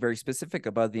something very specific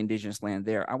about the indigenous land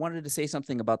there. I wanted to say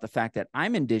something about the fact that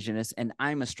I'm indigenous and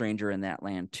I'm a stranger in that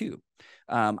land too.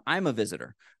 I'm a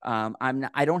visitor.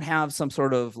 I don't have some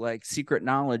sort of like secret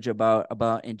knowledge about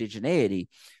indigeneity.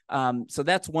 So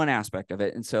that's one aspect of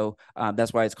it. And so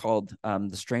that's why it's called the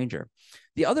stranger.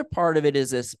 The other part of it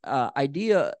is this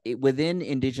idea within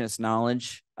indigenous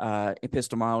knowledge,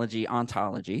 epistemology,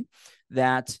 ontology,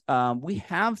 that we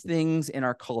have things in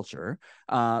our culture,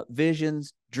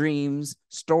 visions, dreams,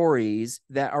 stories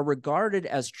that are regarded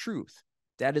as truth.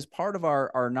 That is part of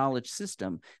our knowledge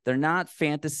system. They're not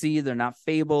fantasy. They're not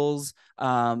fables.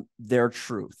 They're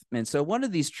truth. And so one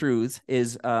of these truths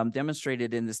is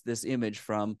demonstrated in this image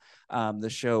from the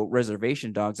show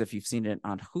Reservation Dogs, if you've seen it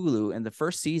on Hulu. In the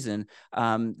first season,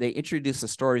 they introduced the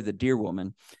story of the deer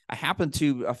woman. I happened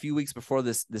to, a few weeks before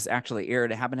this actually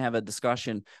aired, I happened to have a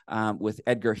discussion with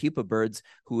Edgar Heapabirds,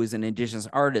 who is an indigenous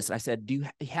artist. I said, do you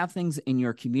have things in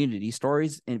your community,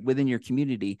 stories within your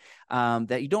community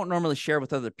that you don't normally share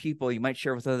with other people, you might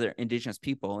share with other indigenous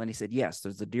people? And he said, yes,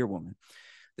 there's the deer woman.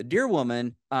 The deer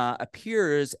woman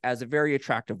appears as a very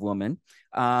attractive woman,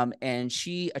 and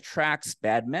she attracts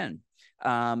bad men.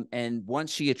 And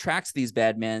once she attracts these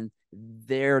bad men,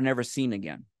 they're never seen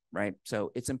again, right?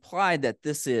 So it's implied that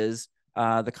this is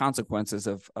the consequences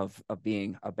of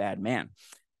being a bad man.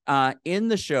 In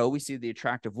the show, we see the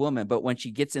attractive woman, but when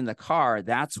she gets in the car,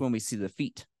 that's when we see the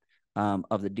feet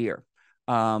of the deer.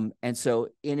 And so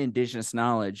in indigenous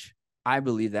knowledge, I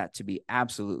believe that to be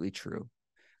absolutely true.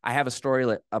 I have a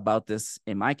story about this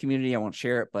in my community. I won't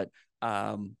share it, but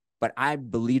I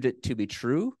believed it to be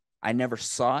true. I never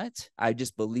saw it. I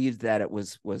just believed that it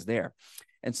was there.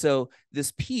 And so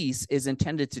this piece is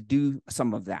intended to do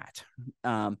some of that,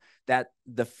 that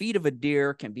the feet of a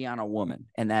deer can be on a woman,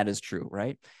 and that is true,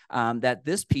 right? That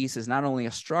this piece is not only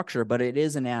a structure, but it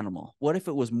is an animal. What if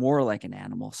it was more like an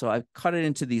animal? So I cut it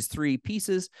into these three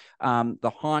pieces,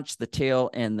 the haunch, the tail,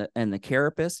 and the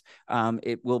carapace.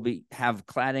 It will have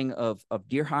cladding of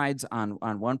deer hides on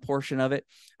one portion of it.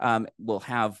 We'll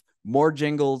have more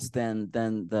jingles than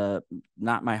the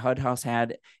Not My HUD House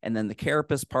had. And then the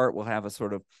carapace part will have a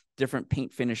sort of different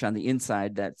paint finish on the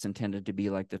inside that's intended to be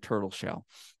like the turtle shell.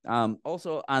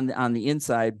 Also on the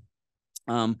inside,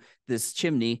 this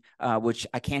chimney, which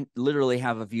I can't literally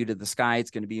have a view to the sky. It's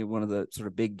going to be one of the sort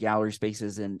of big gallery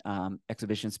spaces and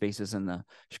exhibition spaces in the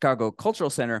Chicago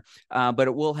Cultural Center, but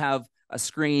it will have a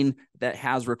screen that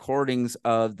has recordings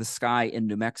of the sky in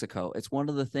New Mexico. It's one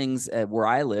of the things where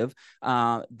I live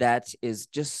that is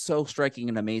just so striking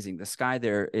and amazing. The sky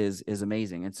there is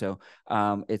amazing. And so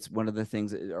it's one of the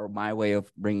things, or my way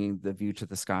of bringing the view to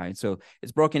the sky. And so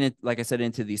it's broken in, like I said,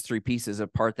 into these three pieces, a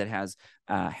part that has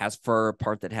fur, a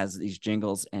part that has these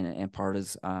jingles, and part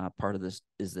of this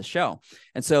is the shell.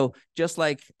 And so just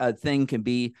like a thing can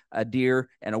be a deer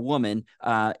and a woman,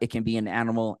 it can be an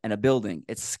animal and a building.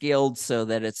 It's scaled so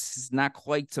that it's not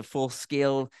quite to full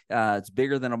scale. It's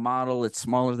bigger than a model. It's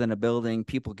smaller than a building.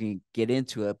 People can get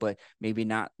into it, but maybe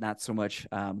not so much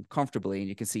comfortably. And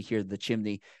you can see here the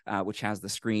chimney, which has the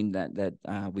screen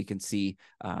that we can see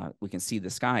the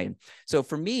sky. So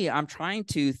for me, I'm trying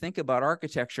to think about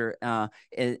architecture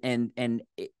and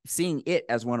seeing it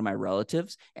as one of my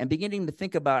relatives, and beginning to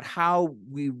think about how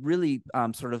we really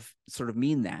sort of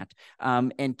mean that.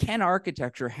 And can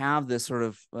architecture have this sort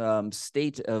of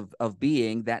state of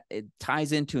being that it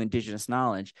ties into Indigenous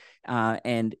knowledge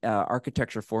and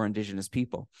architecture for Indigenous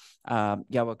people?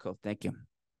 Yawako, thank you.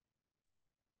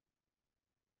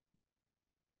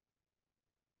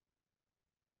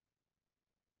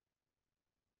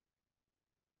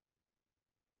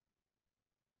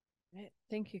 Right.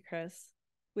 Thank you, Chris.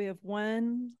 We have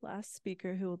one last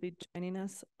speaker who will be joining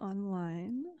us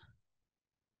online.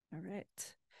 All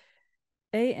right.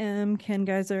 A.M.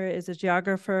 Kanngieser is a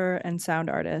geographer and sound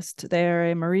artist. They are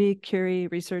a Marie Curie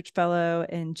Research Fellow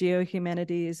in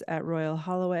Geohumanities at Royal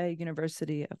Holloway,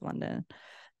 University of London.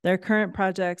 Their current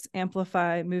projects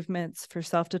amplify movements for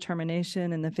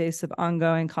self-determination in the face of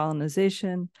ongoing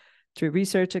colonization through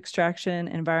research extraction,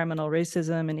 environmental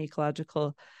racism, and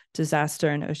ecological disaster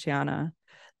in Oceania.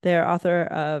 They are author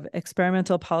of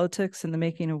Experimental Politics in the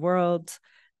Making of Worlds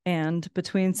and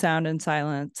Between Sound and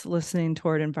Silence, Listening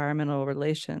Toward Environmental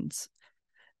Relations,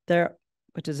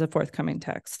 which is a forthcoming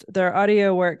text. Their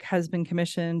audio work has been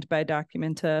commissioned by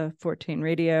Documenta 14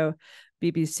 Radio,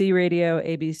 BBC Radio,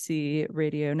 ABC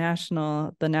Radio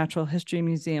National, the Natural History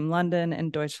Museum London,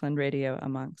 and Deutschland Radio,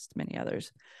 amongst many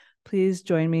others. Please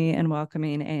join me in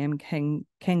welcoming A.M.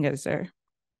 Kanngieser.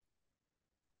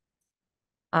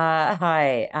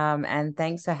 Hi, and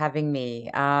thanks for having me.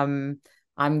 I'm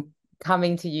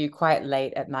coming to you quite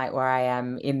late at night where I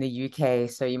am in the UK,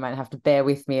 so you might have to bear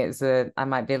with me. I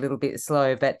might be a little bit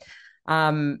slow, but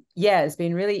yeah, it's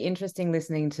been really interesting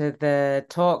listening to the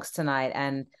talks tonight.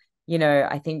 And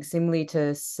I think similarly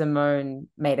to Simone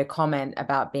made a comment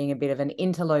about being a bit of an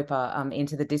interloper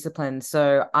into the discipline.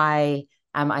 So I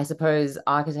am, I suppose,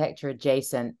 architecture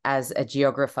adjacent as a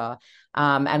geographer.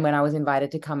 And when I was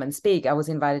invited to come and speak, I was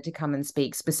invited to come and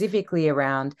speak specifically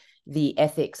around the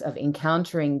ethics of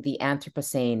encountering the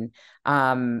Anthropocene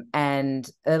and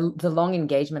the long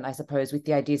engagement, I suppose, with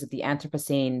the ideas of the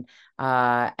Anthropocene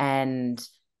and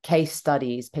case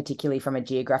studies, particularly from a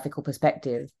geographical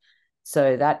perspective.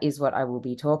 So that is what I will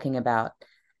be talking about.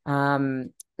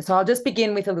 So I'll just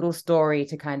begin with a little story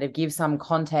to kind of give some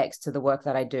context to the work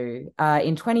that I do.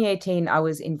 In 2018, I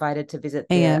was invited to visit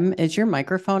AM, is your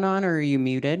microphone on or are you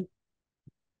muted?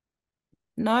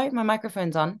 No, my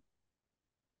microphone's on.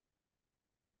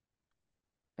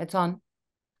 It's on.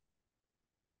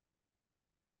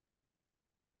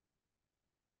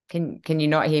 Can you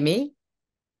not hear me?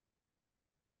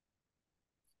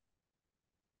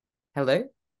 Hello?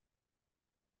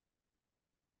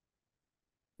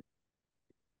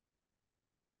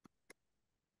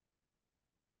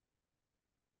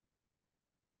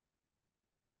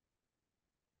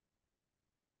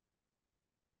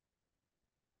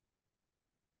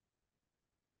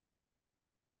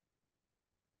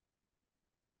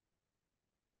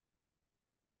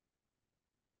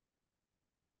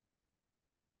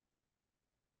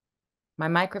 My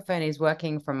microphone is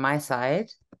working from my side.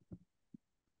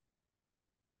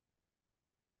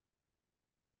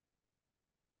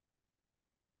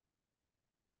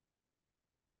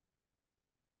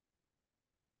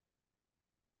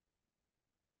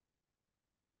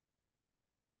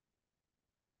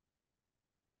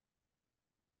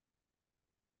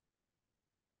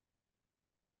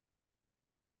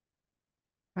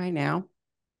 Right now.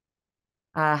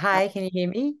 Hi, can you hear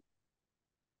me?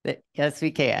 Yes,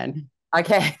 we can.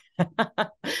 Okay.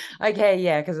 Okay,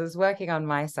 yeah, because it's working on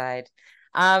my side.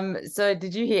 So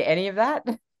did you hear any of that?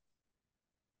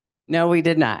 No, we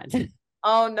did not.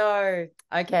 Oh no.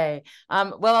 Okay.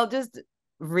 Well, I'll just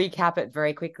recap it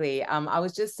very quickly. I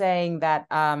was just saying that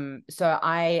so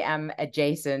I am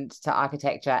adjacent to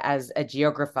architecture as a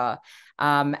geographer.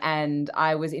 And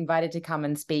I was invited to come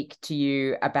and speak to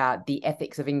you about the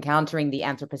ethics of encountering the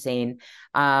Anthropocene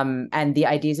and the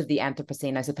ideas of the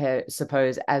Anthropocene, I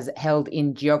suppose, as held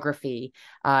in geography,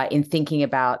 in thinking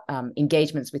about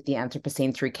engagements with the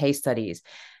Anthropocene through case studies.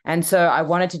 And so I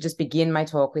wanted to just begin my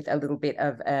talk with a little bit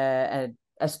of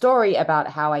a story about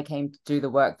how I came to do the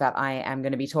work that I am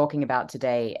going to be talking about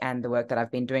today and the work that I've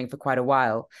been doing for quite a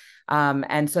while.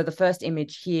 And so the first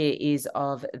image here is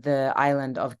of the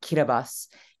island of Kiribati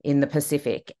in the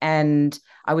Pacific. And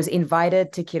I was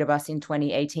invited to Kiribati in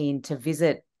 2018 to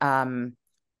visit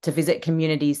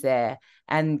communities there.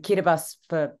 And Kiribati,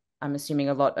 for I'm assuming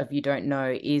a lot of you don't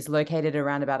know, is located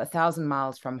around about 1,000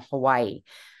 miles from Hawaii.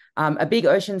 A big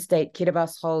ocean state,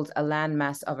 Kiribati holds a land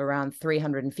mass of around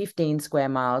 315 square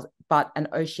miles, but an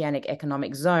oceanic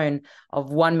economic zone of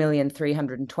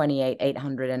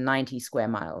 1,328,890 square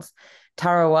miles.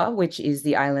 Tarawa, which is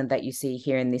the island that you see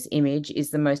here in this image, is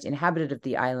the most inhabited of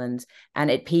the islands, and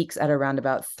it peaks at around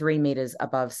about 3 meters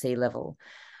above sea level.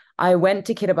 I went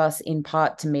to Kiribati in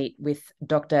part to meet with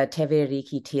Dr.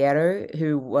 Teveriki Tiero,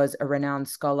 who was a renowned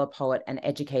scholar, poet, and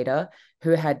educator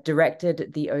who had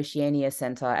directed the Oceania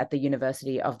Center at the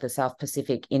University of the South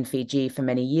Pacific in Fiji for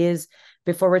many years,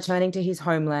 before returning to his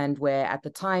homeland, where at the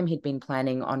time he'd been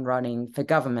planning on running for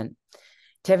government.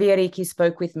 Teveriki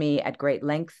spoke with me at great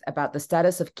length about the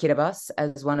status of Kiribati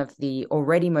as one of the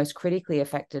already most critically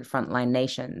affected frontline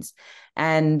nations.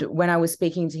 And when I was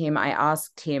speaking to him, I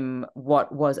asked him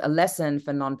what was a lesson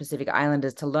for non-Pacific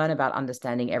Islanders to learn about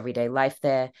understanding everyday life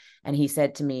there. And he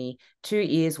said to me, 2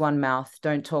 ears, 1 mouth,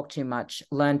 don't talk too much,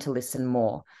 learn to listen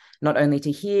more, not only to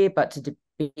hear, but to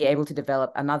be able to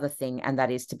develop another thing, and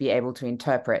that is to be able to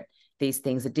interpret. These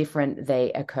things are different.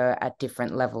 They occur at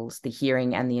different levels. The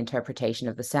hearing and the interpretation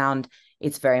of the sound,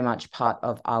 it's very much part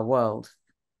of our world.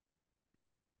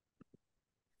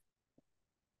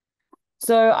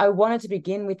 So I wanted to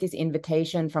begin with this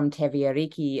invitation from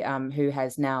Teveriki, who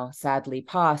has now sadly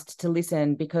passed, to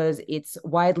listen, because it's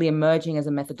widely emerging as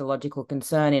a methodological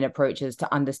concern in approaches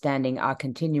to understanding our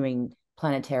continuing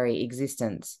planetary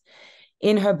existence.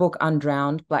 In her book,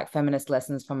 Undrowned, Black Feminist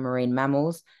Lessons from Marine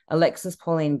Mammals, Alexis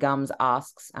Pauline Gumbs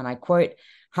asks, and I quote,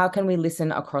 "How can we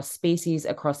listen across species,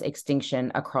 across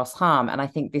extinction, across harm?" And I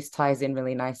think this ties in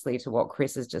really nicely to what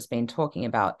Chris has just been talking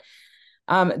about.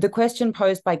 The question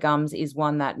posed by Gumbs is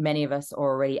one that many of us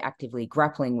are already actively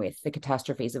grappling with: the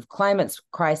catastrophes of climate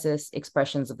crisis,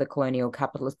 expressions of the colonial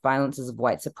capitalist violences of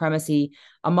white supremacy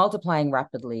are multiplying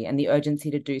rapidly, and the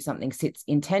urgency to do something sits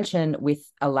in tension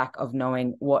with a lack of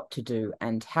knowing what to do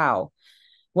and how.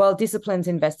 While disciplines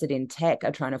invested in tech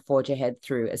are trying to forge ahead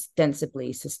through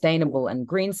ostensibly sustainable and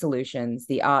green solutions,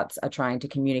 the arts are trying to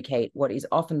communicate what is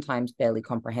oftentimes barely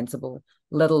comprehensible,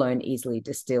 let alone easily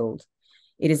distilled.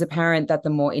 It is apparent that the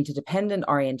more interdependent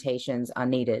orientations are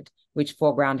needed, which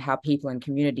foreground how people and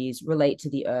communities relate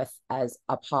to the earth as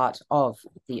a part of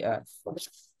the earth.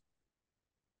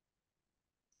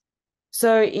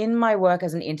 So in my work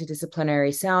as an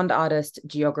interdisciplinary sound artist,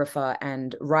 geographer,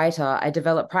 and writer, I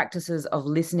develop practices of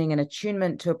listening and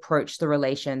attunement to approach the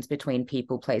relations between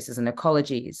people, places, and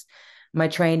ecologies. My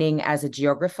training as a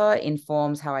geographer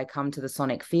informs how I come to the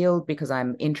sonic field, because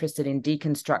I'm interested in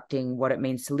deconstructing what it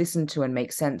means to listen to and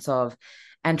make sense of,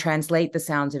 and translate the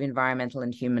sounds of environmental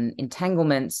and human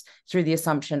entanglements through the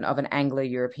assumption of an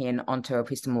Anglo-European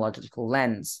onto-epistemological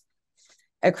lens.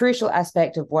 A crucial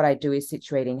aspect of what I do is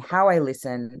situating how I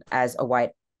listen as a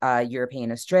white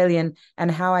European Australian and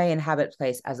how I inhabit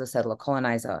place as a settler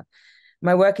colonizer.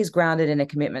 My work is grounded in a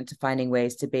commitment to finding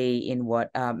ways to be in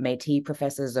what Métis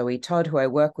professor Zoe Todd, who I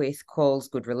work with, calls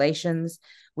good relations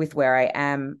with where I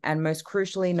am, and most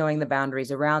crucially, knowing the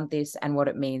boundaries around this and what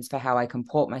it means for how I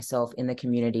comport myself in the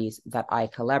communities that I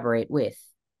collaborate with.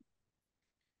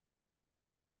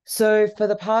 So for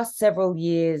the past several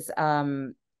years,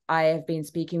 I have been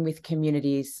speaking with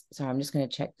communities. Sorry, I'm just going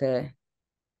to check the...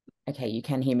 Okay, you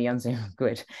can hear me on Zoom.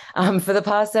 Good. For the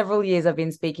past several years, I've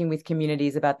been speaking with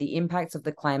communities about the impacts of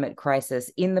the climate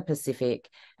crisis in the Pacific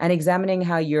and examining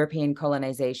how European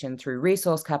colonization through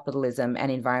resource capitalism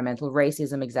and environmental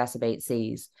racism exacerbates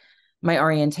these. My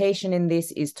orientation in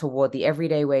this is toward the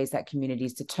everyday ways that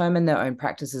communities determine their own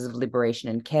practices of liberation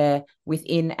and care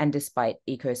within and despite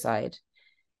ecocide.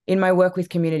 In my work with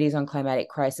communities on climatic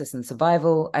crisis and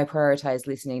survival, I prioritize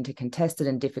listening to contested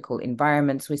and difficult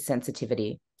environments with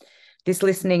sensitivity. This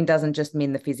listening doesn't just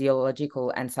mean the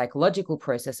physiological and psychological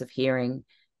process of hearing.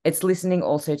 It's listening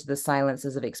also to the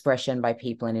silences of expression by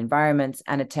people and environments,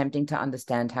 and attempting to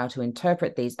understand how to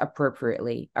interpret these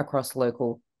appropriately across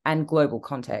local and global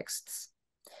contexts.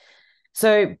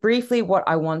 So briefly, what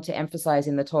I want to emphasize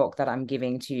in the talk that I'm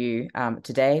giving to you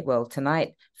today, well,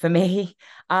 tonight for me,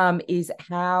 is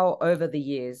how over the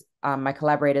years, my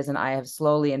collaborators and I have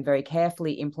slowly and very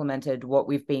carefully implemented what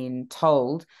we've been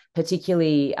told,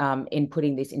 particularly in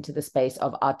putting this into the space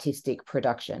of artistic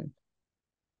production.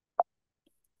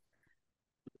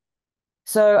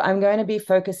 So I'm going to be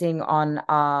focusing on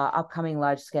our upcoming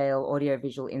large-scale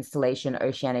audiovisual installation,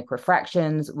 Oceanic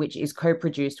Refractions, which is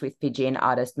co-produced with Fijian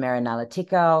artist Amer and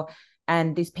Niquille.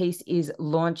 And this piece is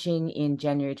launching in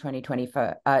January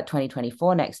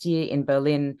 2024 next year in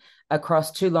Berlin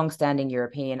across two long-standing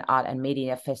European art and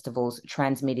media festivals,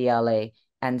 Transmediale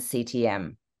and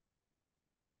CTM.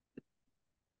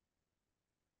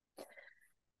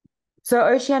 So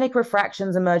Oceanic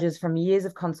Refractions emerges from years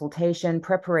of consultation,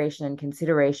 preparation, and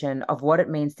consideration of what it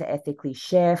means to ethically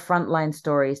share frontline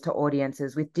stories to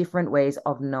audiences with different ways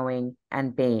of knowing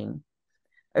and being.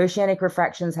 Oceanic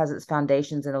Refractions has its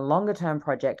foundations in a longer-term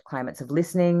project, Climates of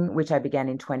Listening, which I began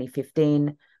in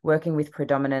 2015, working with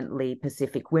predominantly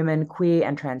Pacific women, queer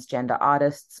and transgender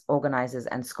artists, organizers,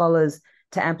 and scholars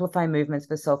to amplify movements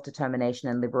for self-determination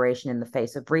and liberation in the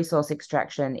face of resource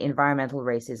extraction, environmental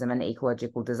racism, and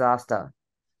ecological disaster.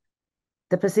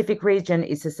 The Pacific region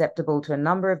is susceptible to a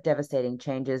number of devastating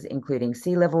changes, including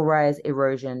sea level rise,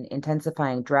 erosion,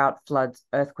 intensifying drought, floods,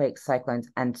 earthquakes, cyclones,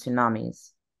 and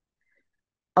tsunamis.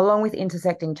 Along with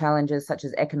intersecting challenges such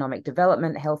as economic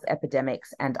development, health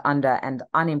epidemics, and under- and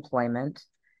unemployment,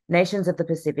 nations of the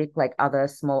Pacific, like other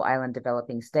small island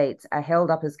developing states, are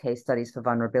held up as case studies for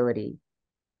vulnerability.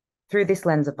 Through this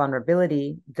lens of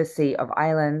vulnerability, the Sea of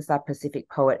Islands, that Pacific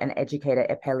poet and educator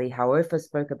Epeli Hauofa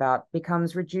spoke about,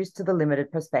 becomes reduced to the limited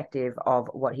perspective of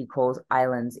what he calls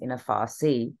islands in a far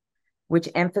sea, which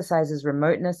emphasizes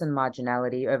remoteness and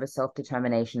marginality over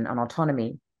self-determination and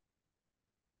autonomy.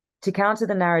 To counter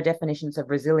the narrow definitions of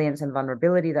resilience and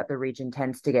vulnerability that the region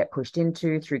tends to get pushed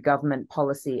into through government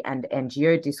policy and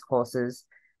NGO discourses,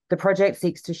 the project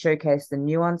seeks to showcase the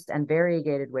nuanced and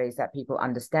variegated ways that people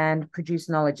understand, produce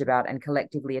knowledge about, and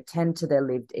collectively attend to their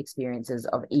lived experiences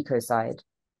of ecocide.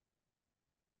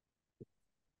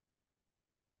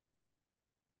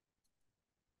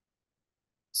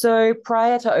 So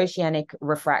prior to Oceanic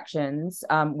Refractions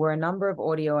were a number of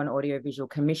audio and audiovisual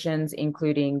commissions,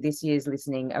 including this year's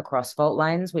Listening Across Fault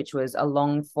Lines, which was a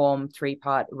long-form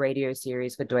 3-part radio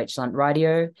series for Deutschland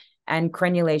Radio, and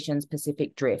Crenulation's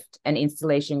Pacific Drift, an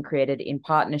installation created in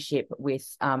partnership with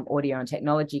audio and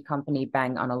technology company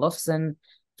Bang & Olufsen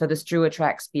for the Strua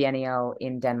Tracks Biennial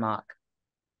in Denmark.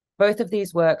 Both of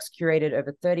these works curated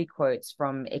over 30 quotes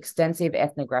from extensive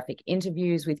ethnographic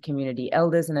interviews with community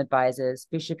elders and advisors,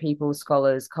 bishop people,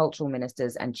 scholars, cultural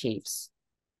ministers, and chiefs.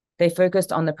 They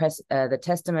focused on the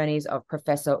testimonies of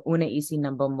Professor Unaisi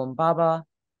Nambombaba,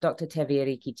 Dr.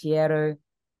 Teviri Kitiero,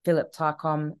 Philip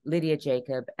Tarcom, Lydia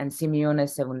Jacob, and Simone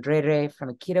Sevundrere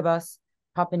from Kiribati,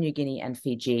 Papua New Guinea, and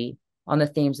Fiji on the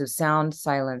themes of sound,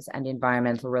 silence, and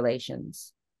environmental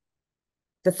relations.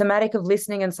 The thematic of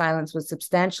listening and silence was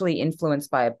substantially influenced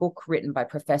by a book written by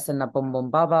Professor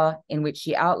Nambombaba, in which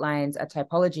she outlines a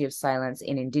typology of silence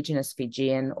in Indigenous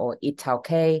Fijian or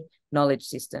Itauke knowledge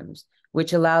systems,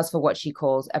 which allows for what she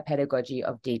calls a pedagogy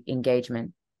of deep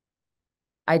engagement.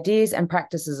 Ideas and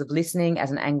practices of listening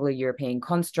as an Anglo-European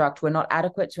construct were not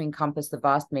adequate to encompass the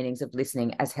vast meanings of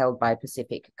listening as held by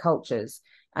Pacific cultures.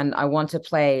 And I want to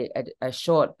play a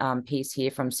short piece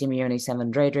here from Simone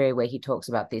Sevundrere where he talks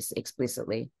about this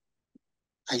explicitly.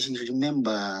 I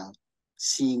remember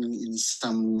seeing in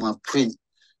some print,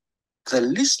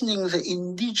 the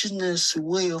indigenous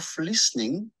way of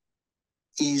listening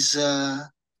is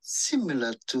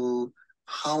similar to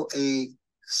how a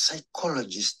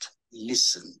psychologist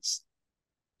listens.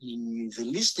 The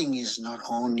listening is not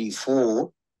only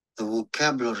for the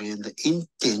vocabulary and the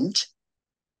intent,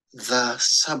 the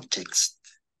subtext,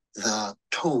 the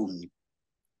tone,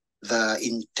 the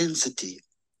intensity,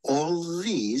 all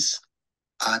these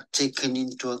are taken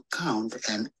into account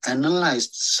and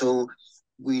analyzed. So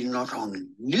we not only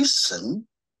listen,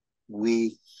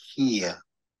 we hear.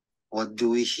 What do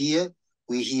we hear?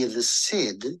 We hear the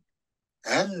said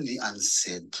and the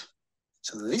unsaid.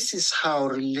 So this is how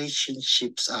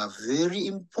relationships are very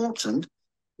important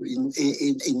in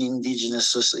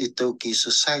indigenous Itoke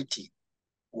society.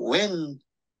 When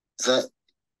the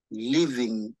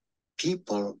living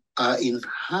people are in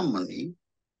harmony,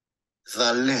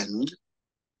 the land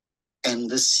and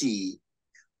the sea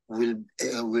will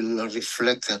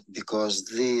reflect that, because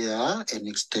they are an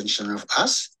extension of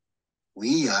us.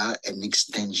 We are an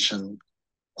extension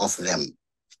of them.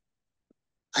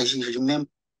 I remember.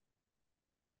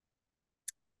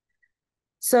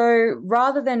 So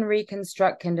rather than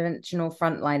reconstruct conventional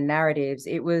frontline narratives,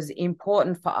 it was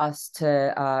important for us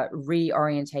to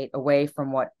reorientate away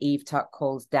from what Eve Tuck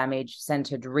calls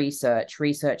damage-centered research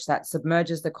that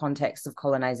submerges the context of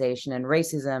colonization and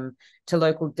racism to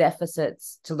locate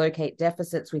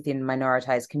deficits within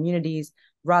minoritized communities,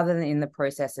 rather than in the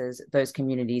processes those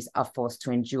communities are forced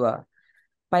to endure.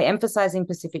 By emphasizing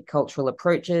Pacific cultural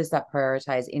approaches that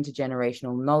prioritize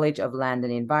intergenerational knowledge of land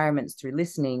and environments through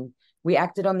listening, we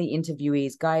acted on the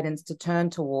interviewee's guidance to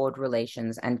turn toward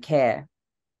relations and care.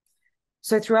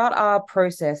 So throughout our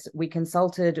process, we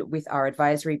consulted with our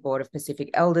advisory board of Pacific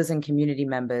elders and community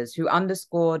members who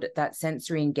underscored that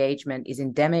sensory engagement is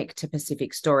endemic to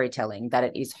Pacific storytelling, that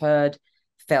it is heard,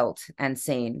 felt, and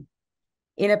seen.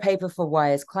 In a paper for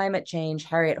Wire's Climate Change,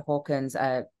 Harriet Hawkins,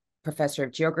 a professor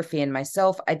of geography, and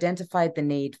myself identified the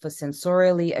need for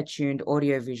sensorially attuned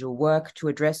audiovisual work to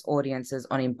address audiences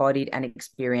on embodied and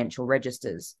experiential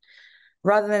registers.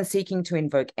 Rather than seeking to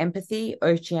invoke empathy,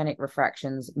 Oceanic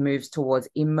Refractions moves towards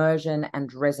immersion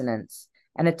and resonance,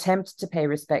 an attempt to pay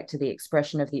respect to the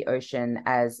expression of the ocean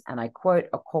as, and I quote,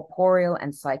 a corporeal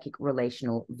and psychic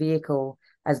relational vehicle,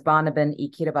 as Barnabas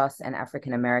Equitable and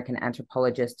African-American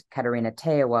anthropologist Katarina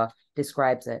Teawa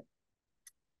describes it.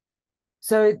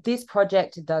 So this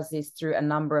project does this through a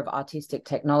number of artistic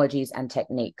technologies and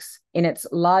techniques. In its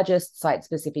largest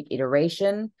site-specific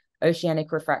iteration,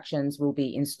 Oceanic Refractions will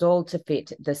be installed to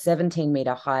fit the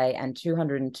 17-meter high and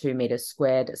 202-meter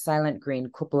squared silent green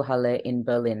Kuppelhalle in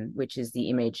Berlin, which is the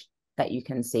image that you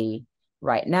can see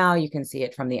right now. You can see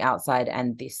it from the outside,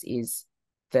 and this is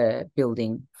the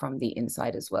building from the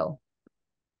inside as well.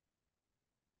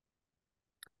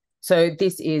 So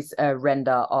this is a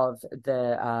render of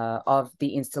the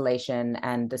installation,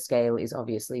 and the scale is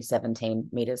obviously 17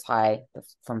 meters high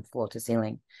from floor to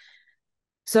ceiling.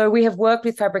 So we have worked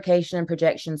with fabrication and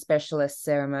projection specialists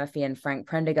Sarah Murphy and Frank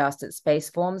Prendergast at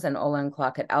Spaceforms and Olan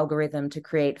Clark at Algorithm to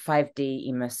create 5D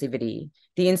immersivity.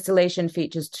 The installation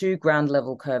features 2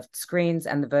 ground-level curved screens,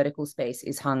 and the vertical space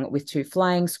is hung with 2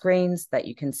 flying screens that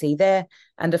you can see there,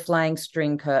 and a flying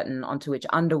string curtain onto which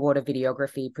underwater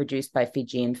videography produced by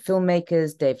Fijian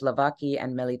filmmakers Dave Lavaki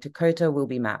and Meli Takota will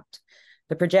be mapped.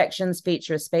 The projections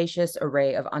feature a spacious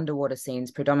array of underwater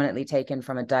scenes predominantly taken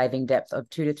from a diving depth of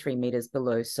 2 to 3 meters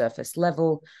below surface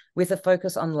level, with a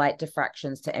focus on light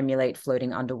diffractions to emulate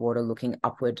floating underwater looking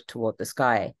upward toward the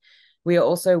sky. We are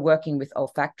also working with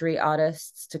olfactory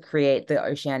artists to create the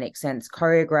oceanic sense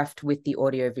choreographed with the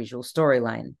audiovisual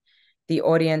storyline. The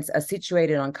audience are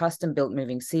situated on custom-built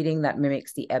moving seating that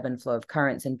mimics the ebb and flow of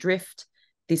currents and drift.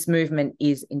 This movement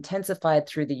is intensified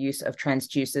through the use of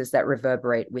transducers that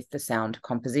reverberate with the sound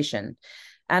composition.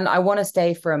 And I want to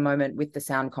stay for a moment with the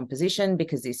sound composition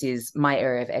because this is my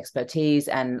area of expertise,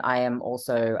 and I am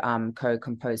also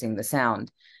co-composing the sound.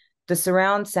 The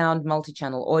surround sound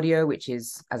multi-channel audio, which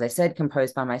is, as I said,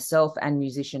 composed by myself and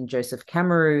musician Joseph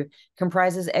Kamaru,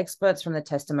 comprises experts from the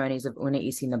testimonies of Una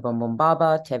Isi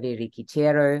Nabombombaba, Tevi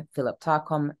Rikitiero, Philip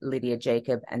Tarkom, Lydia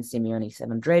Jacob, and Simone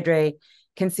Sevendredre,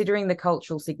 considering the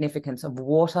cultural significance of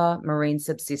water, marine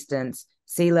subsistence,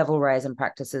 sea level rise, and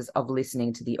practices of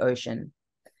listening to the ocean.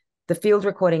 The field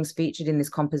recordings featured in this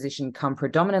composition come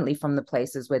predominantly from the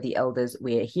places where the elders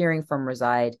we are hearing from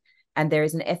reside, and there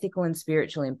is an ethical and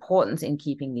spiritual importance in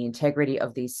keeping the integrity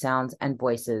of these sounds and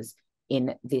voices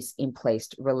in this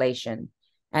in-placed relation.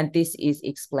 And this is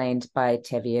explained by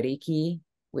Tevi Riki,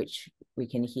 which we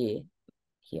can hear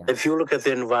here. If you look at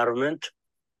the environment,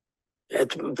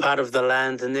 it's part of the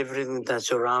land and everything that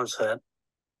surrounds her.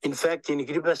 In fact, in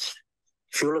Kiribati,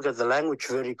 if you look at the language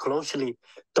very closely,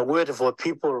 the word for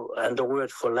people and the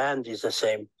word for land is the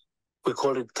same. We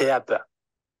call it Teapa,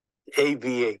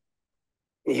 ABA.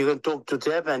 You can talk to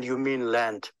Teapa and you mean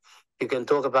land. You can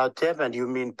talk about Teapa and you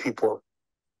mean people.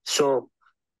 So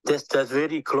there's that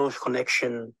very close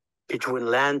connection between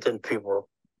land and people.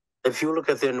 If you look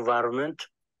at the environment,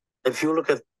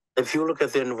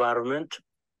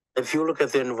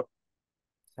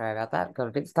 Sorry about that, got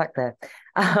a bit stuck there.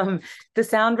 The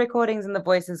sound recordings and the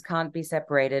voices can't be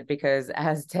separated because,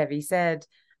 as Tevi said,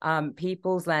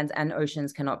 peoples, lands, and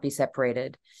oceans cannot be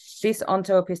separated. This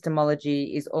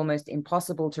ontoepistemology is almost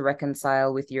impossible to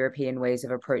reconcile with European ways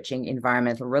of approaching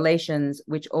environmental relations,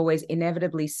 which always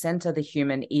inevitably center the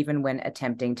human even when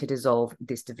attempting to dissolve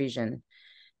this division.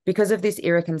 Because of this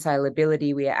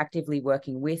irreconcilability, we are actively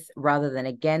working with, rather than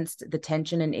against, the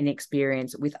tension and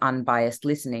inexperience with unbiased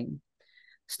listening.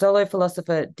 Stolo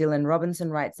philosopher Dylan Robinson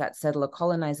writes that settler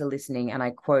colonizer listening, and I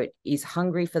quote, is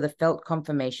hungry for the felt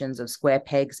confirmations of square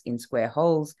pegs in square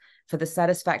holes, for the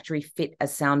satisfactory fit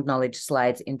as sound knowledge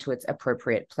slides into its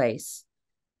appropriate place.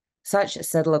 Such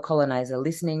settler colonizer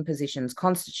listening positions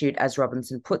constitute, as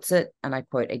Robinson puts it, and I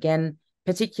quote again,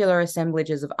 particular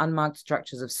assemblages of unmarked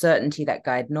structures of certainty that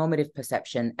guide normative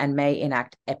perception and may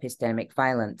enact epistemic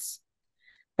violence.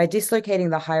 By dislocating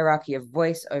the hierarchy of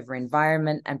voice over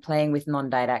environment and playing with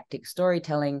non-didactic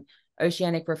storytelling,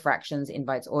 Oceanic Refractions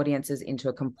invites audiences into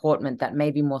a comportment that may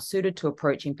be more suited to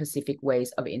approaching Pacific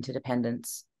ways of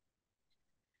interdependence.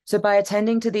 So by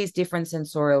attending to these different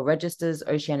sensorial registers,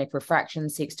 Oceanic Refraction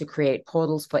seeks to create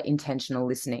portals for intentional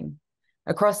listening.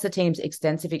 Across the team's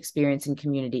extensive experience in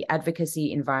community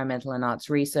advocacy, environmental and arts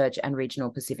research, and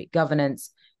regional Pacific governance,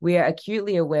 we are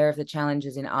acutely aware of the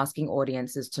challenges in asking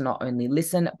audiences to not only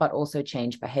listen, but also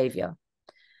change behavior.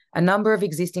 A number of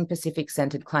existing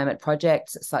Pacific-centered climate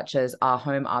projects, such as Our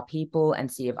Home, Our People and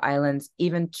Sea of Islands,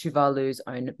 even Tuvalu's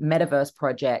own Metaverse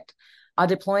project, are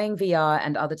deploying VR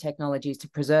and other technologies to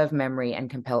preserve memory and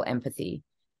compel empathy.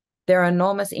 There are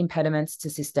enormous impediments to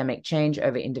systemic change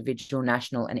over individual,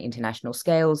 national, and international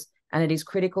scales, and it is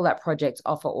critical that projects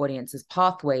offer audiences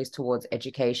pathways towards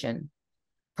education.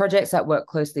 Projects that work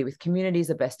closely with communities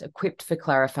are best equipped for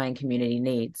clarifying community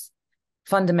needs.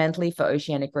 Fundamentally, for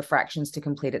oceanic refractions to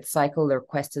complete its cycle, the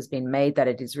request has been made that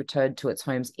it is returned to its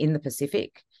homes in the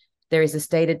Pacific. There is a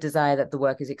stated desire that the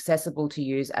work is accessible to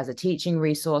use as a teaching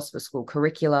resource for school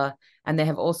curricula, and there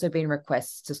have also been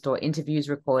requests to store interviews,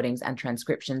 recordings, and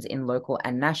transcriptions in local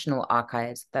and national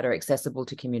archives that are accessible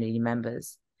to community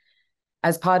members.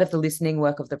 As part of the listening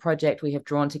work of the project, we have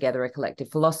drawn together a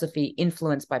collective philosophy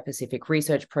influenced by Pacific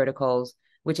research protocols,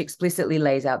 which explicitly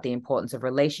lays out the importance of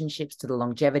relationships to the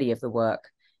longevity of the work.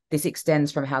 This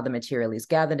extends from how the material is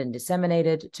gathered and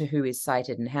disseminated, to who is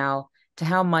cited and how, to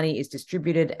how money is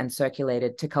distributed and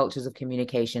circulated, to cultures of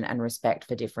communication and respect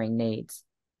for differing needs.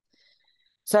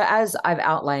 So as I've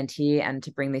outlined here, and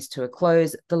to bring this to a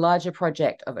close, the larger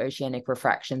project of oceanic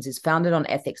refractions is founded on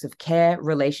ethics of care,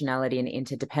 relationality, and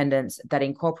interdependence that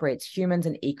incorporates humans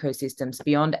and ecosystems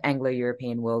beyond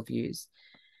Anglo-European worldviews.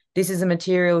 This is a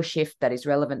material shift that is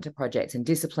relevant to projects and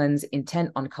disciplines intent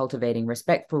on cultivating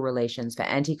respectful relations for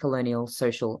anti-colonial,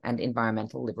 social, and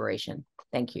environmental liberation.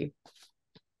 Thank you.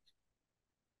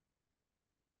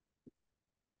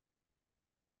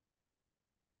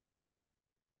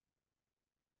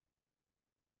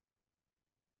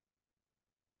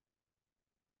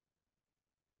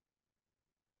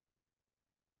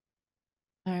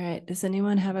 All right, does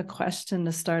anyone have a question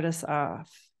to start us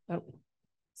off? Oh.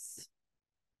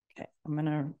 Okay, I'm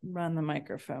gonna run the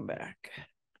microphone back.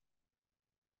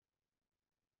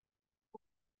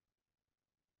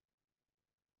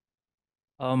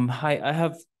 Hi, I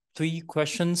have 3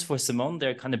 questions for Simone.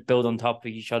 They're kind of built on top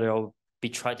of each other. I'll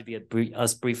try to be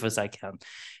as brief as I can.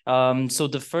 So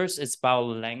the first is about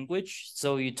language.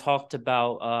 So you talked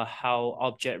about how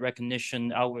object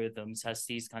recognition algorithms has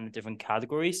these kind of different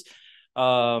categories,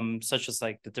 such as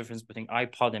like the difference between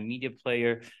iPod and media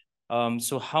player.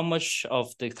 So how much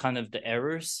of the kind of the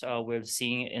errors we're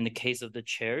seeing in the case of the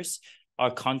chairs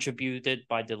are contributed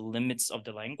by the limits of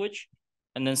the language?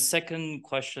 And then second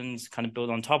questions kind of build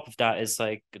on top of that is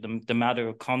like the matter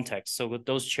of context. So with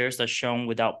those chairs that's shown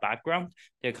without background,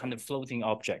 they're kind of floating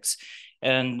objects.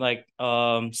 And like,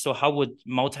 so how would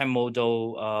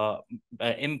multimodal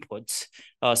inputs,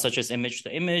 such as image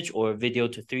to image or video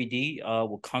to 3D,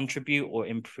 will contribute or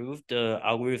improve the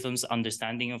algorithm's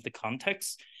understanding of the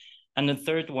context? And the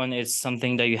third one is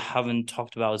something that you haven't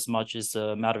talked about as much, is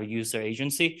the matter of user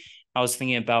agency. I was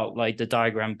thinking about like the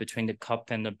diagram between the cup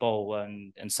and the bowl,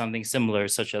 and something similar,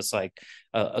 such as like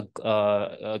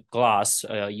a glass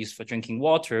used for drinking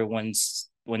water. When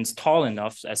it's tall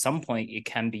enough, at some point it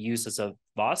can be used as a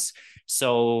vase.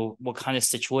 So what kind of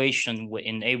situation would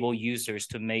enable users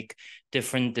to make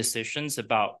different decisions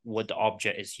about what the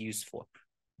object is used for?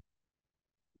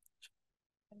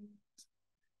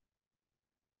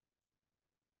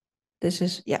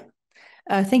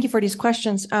 Thank you for these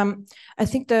questions. I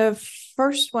think the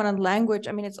first one on language,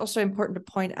 I mean, it's also important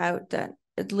to point out that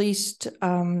at least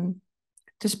the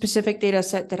specific data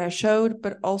set that I showed,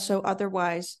 but also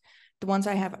otherwise, the ones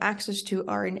I have access to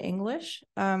are in English.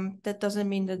 That doesn't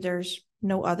mean that there's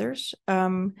no others.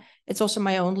 It's also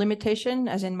my own limitation,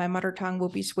 as in my mother tongue will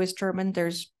be Swiss German.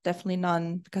 There's definitely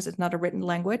none because it's not a written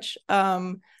language.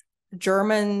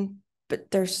 German, but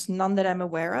there's none that I'm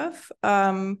aware of.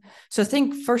 So I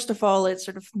think, first of all, it's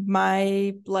sort of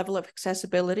my level of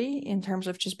accessibility in terms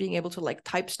of just being able to like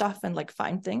type stuff and like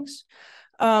find things.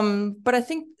 But I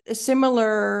think a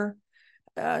similar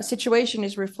situation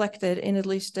is reflected in at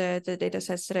least the data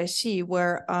sets that I see,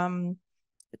 where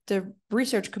the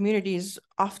research communities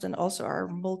often also are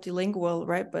multilingual,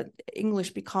 right? But English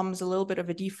becomes a little bit of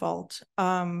a default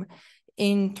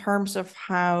in terms of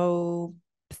how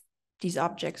these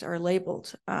objects are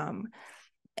labeled.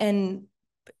 And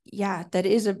yeah, that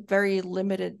is a very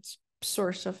limited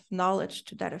source of knowledge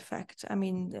to that effect. I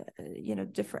mean, you know,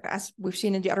 different, as we've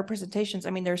seen in the other presentations, I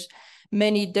mean, there's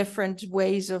many different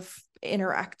ways of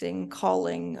interacting,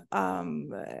 calling,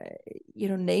 you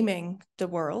know, naming the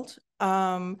world.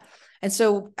 And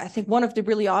so I think one of the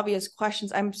really obvious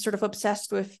questions, I'm sort of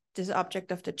obsessed with this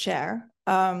object of the chair.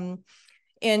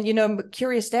 And, you know, I'm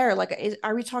curious there, like,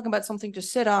 are we talking about something to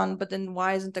sit on, but then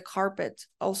why isn't the carpet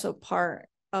also part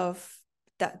of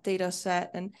that data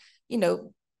set? And, you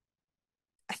know,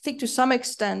 I think to some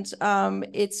extent,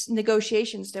 it's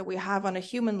negotiations that we have on a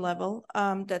human level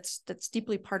that's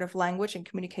deeply part of language and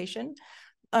communication,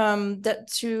 that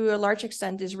to a large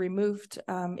extent is removed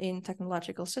in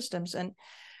technological systems. And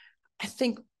I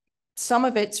think some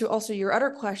of it, to also your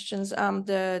other questions,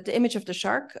 the image of the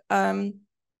shark,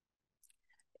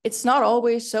 it's not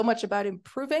always so much about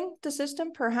improving the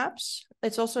system, perhaps.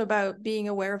 It's also about being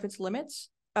aware of its limits.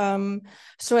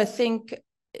 So I think,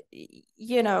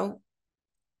 you know,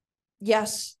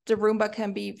 yes, the Roomba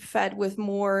can be fed with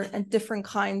more and different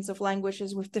kinds of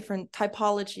languages with different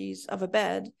typologies of a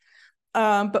bed.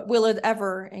 But will it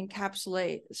ever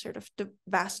encapsulate sort of the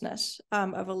vastness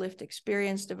of a lived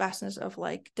experience, the vastness of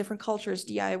like different cultures,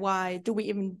 DIY? Do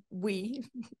we,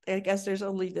 I guess there's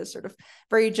only this sort of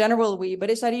very general we, but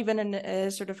is that even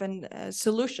a sort of a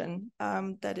solution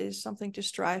that is something to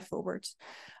strive forwards?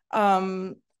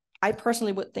 I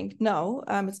personally would think no.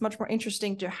 It's much more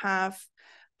interesting to have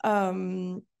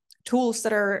tools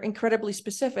that are incredibly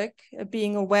specific,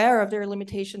 being aware of their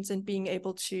limitations and being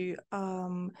able to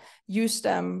use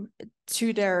them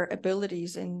to their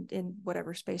abilities in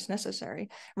whatever space necessary,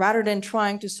 rather than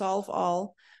trying to solve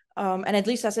all. And at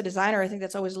least as a designer, I think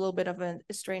that's always a little bit of a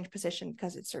strange position,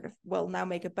 because it's sort of, well, now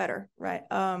make it better, right?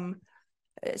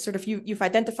 Sort of you've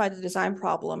identified the design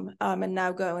problem and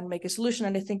now go and make a solution.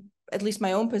 And I think at least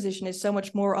my own position is so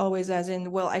much more always as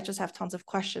in, well, I just have tons of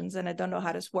questions and I don't know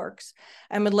how this works.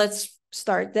 But let's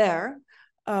start there.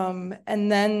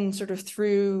 And then sort of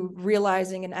through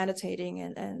realizing and annotating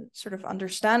and sort of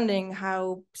understanding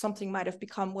how something might have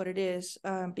become what it is,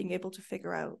 being able to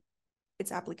figure out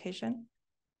its application.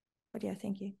 But yeah,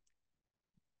 thank you.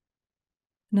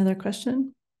 Another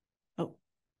question? Oh.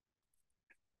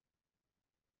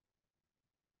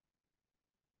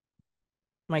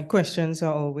 My questions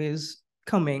are always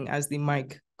coming as the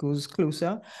mic goes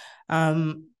closer.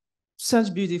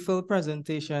 Such beautiful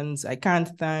presentations. I can't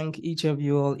thank each of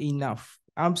you all enough.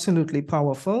 Absolutely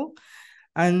powerful.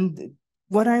 And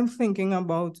what I'm thinking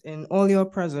about in all your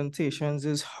presentations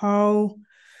is how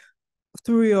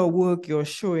through your work, you're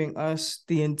showing us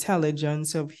the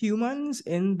intelligence of humans,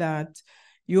 in that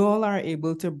you all are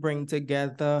able to bring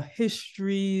together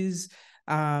histories,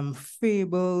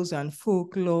 fables and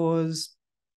folklores,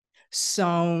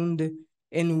 sound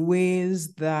in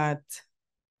ways that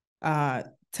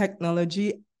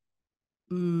technology,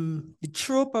 the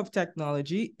trope of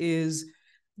technology is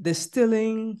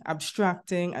distilling,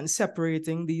 abstracting, and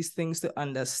separating these things to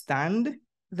understand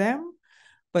them.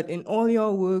 But in all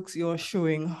your works, you're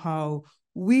showing how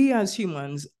we as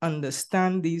humans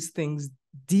understand these things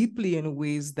deeply in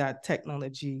ways that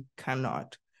technology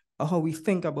cannot, or how we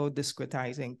think about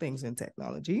discretizing things in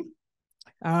technology.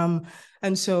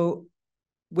 And so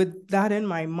with that in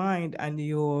my mind and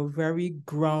your very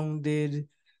grounded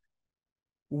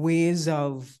ways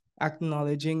of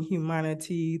acknowledging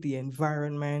humanity, the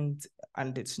environment,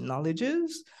 and its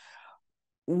knowledges,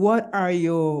 what are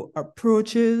your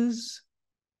approaches,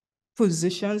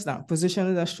 positions, now position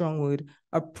is a strong word,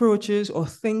 approaches or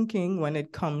thinking when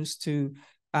it comes to,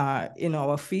 in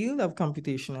our field of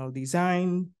computational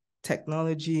design,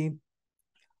 technology,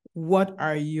 what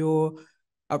are your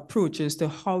approaches to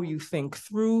how you think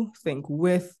through, think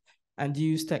with, and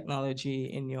use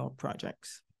technology in your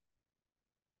projects?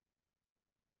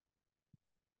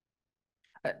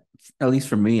 At least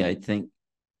for me, I think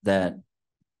that,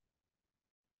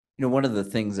 you know, one of the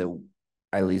things that,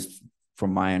 at least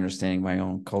from my understanding, my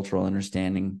own cultural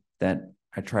understanding, that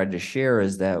I tried to share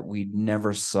is that we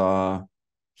never saw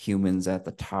humans at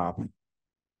the top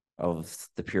of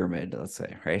the pyramid, let's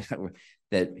say, right?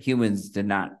 That humans did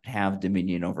not have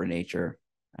dominion over nature,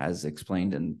 as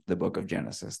explained in the book of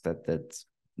Genesis. That's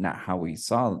not how we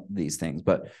saw these things,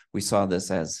 but we saw this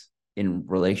as in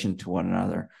relation to one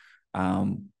another.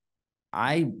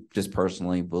 I just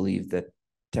personally believe that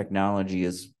technology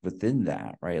is within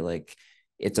that, right? Like,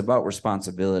 it's about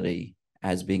responsibility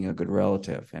as being a good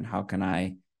relative, and how can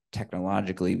I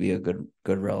technologically be a good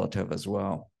relative as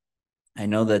well. I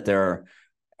know that there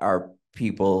are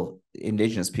people,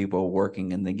 indigenous people,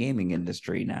 working in the gaming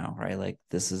industry now, right? Like,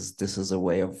 this is a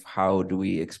way of how do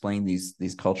we explain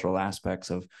these cultural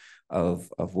aspects of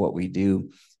what we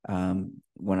do.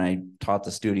 When I taught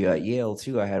the studio at Yale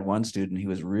too, I had one student who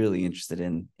was really interested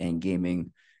in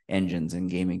gaming engines and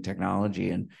gaming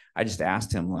technology. And I just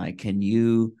asked him, like, can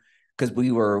you, because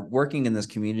we were working in this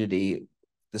community,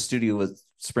 the studio was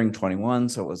Spring 21,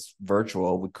 so it was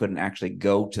virtual. We couldn't actually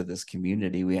go to this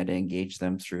community. We had to engage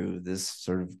them through this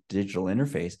sort of digital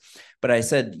interface. But I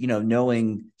said, you know,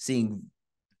 seeing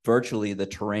virtually the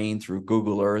terrain through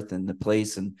Google Earth and the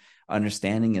place and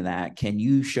understanding of that. Can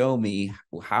you show me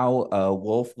how a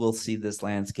wolf will see this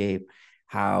landscape,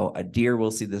 how a deer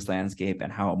will see this landscape,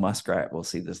 and how a muskrat will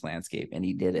see this landscape? And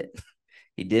he did it.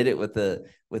 He did it with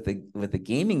the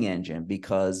gaming engine,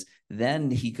 because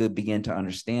then he could begin to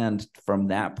understand from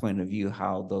that point of view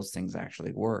how those things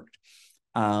actually worked.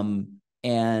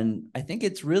 And I think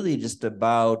it's really just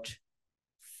about,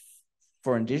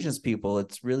 for Indigenous people,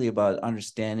 it's really about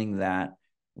understanding that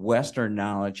Western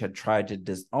knowledge had tried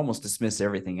to almost dismiss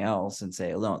everything else and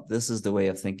say, no, this is the way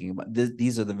of thinking about this.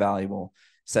 These are the valuable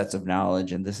sets of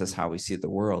knowledge, and this is how we see the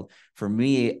world. For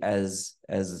me, as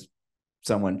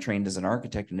someone trained as an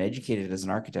architect and educated as an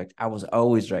architect, I was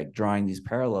always like drawing these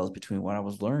parallels between what I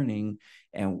was learning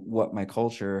and what my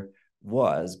culture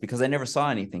was, because I never saw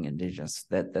anything Indigenous,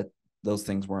 that those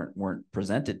things weren't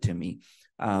presented to me.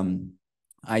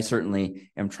 I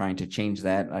certainly am trying to change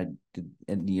that. I did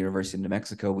at the University of New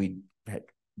Mexico, we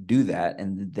do that,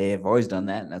 and they have always done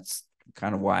that, and that's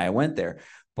kind of why I went there.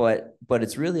 But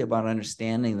it's really about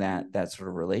understanding that sort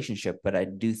of relationship. But I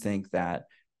do think that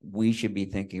we should be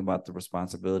thinking about the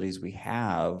responsibilities we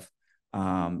have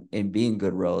in being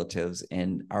good relatives,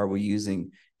 and are we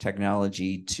using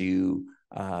technology to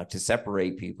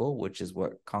separate people, which is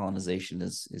what colonization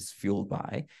is fueled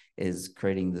by, is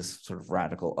creating this sort of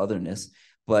radical otherness.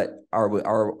 But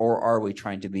are we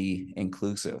trying to be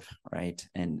inclusive, right?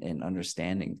 And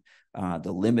understanding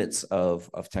the limits of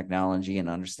technology, and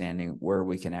understanding where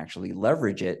we can actually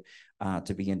leverage it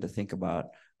to begin to think about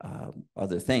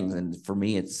other things. And for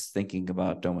me, it's thinking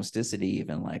about domesticity,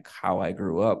 even like how I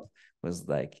grew up was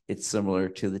like, it's similar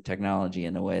to the technology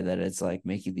in a way that it's like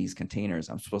making these containers.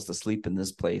 I'm supposed to sleep in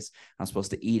this place, I'm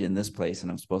supposed to eat in this place, and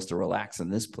I'm supposed to relax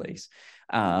in this place.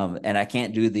 And I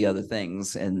can't do the other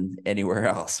things and anywhere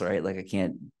else, right? Like I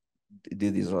can't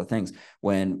do these other things.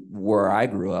 When where I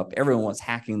grew up, everyone was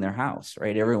hacking their house,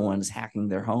 right? Everyone's hacking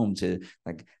their home to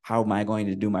like, how am I going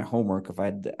to do my homework if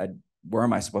where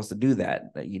am I supposed to do that?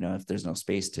 You know, if there's no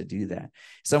space to do that.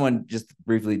 Someone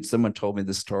told me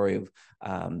the story of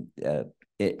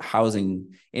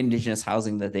Indigenous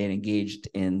housing that they had engaged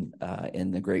in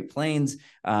the Great Plains.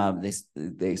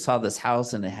 They saw this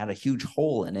house, and it had a huge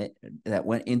hole in it that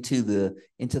went into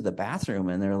the bathroom,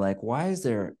 and they're like,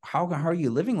 how are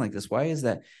you living like this? Why is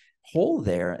that hole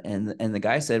there? And the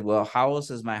guy said, well, how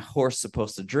else is my horse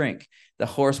supposed to drink? The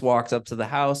horse walks up to the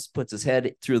house, puts his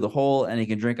head through the hole, and he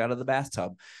can drink out of the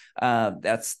bathtub.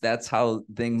 That's how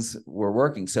things were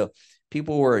working. So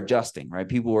people were adjusting, right?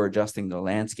 People were adjusting the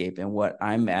landscape. And what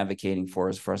I'm advocating for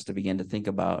is for us to begin to think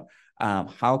about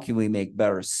how can we make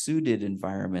better suited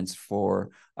environments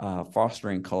for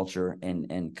fostering culture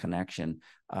and connection.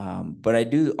 But I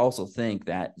do also think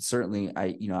that certainly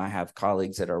I have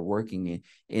colleagues that are working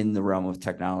in the realm of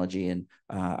technology, and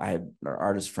I have an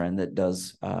artist friend that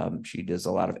she does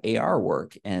a lot of AR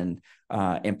work and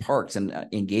in parks and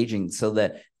engaging, so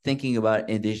that thinking about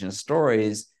Indigenous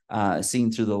stories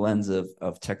seen through the lens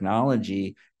of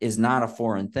technology is not a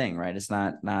foreign thing, right? It's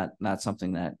not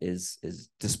something that is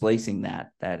displacing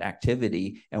that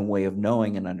activity and way of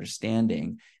knowing and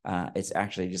understanding. It's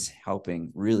actually just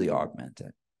helping really augment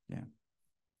it. Yeah.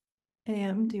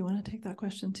 AM, do you want to take that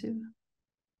question too?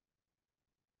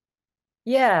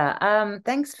 Yeah,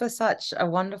 thanks for such a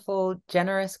wonderful,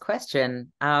 generous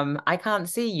question. I can't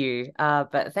see you,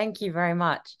 but thank you very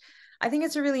much. I think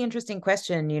it's a really interesting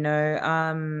question,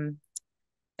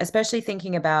 especially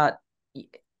thinking about,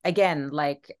 again,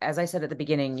 like, as I said at the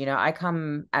beginning, I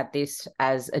come at this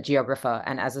as a geographer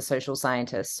and as a social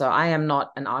scientist. So I am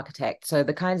not an architect. So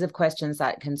the kinds of questions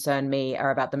that concern me are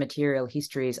about the material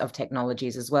histories of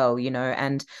technologies as well,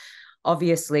 and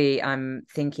obviously I'm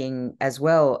thinking as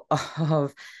well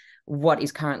of what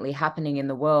is currently happening in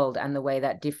the world and the way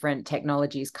that different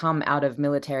technologies come out of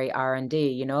military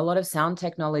R&D. A lot of sound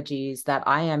technologies that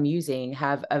I am using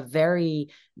have a very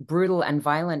brutal and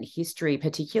violent history,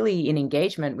 particularly in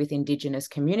engagement with Indigenous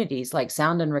communities. Like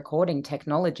sound and recording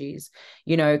technologies,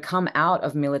 come out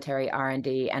of military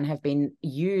R&D and have been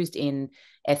used in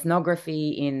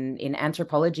ethnography, in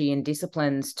anthropology, in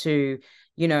disciplines to,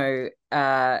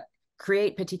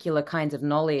 create particular kinds of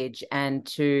knowledge and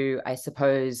to, I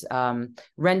suppose,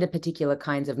 render particular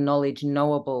kinds of knowledge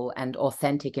knowable and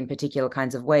authentic in particular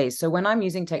kinds of ways. So when I'm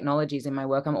using technologies in my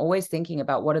work, I'm always thinking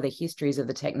about what are the histories of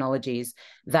the technologies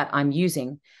that I'm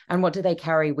using and what do they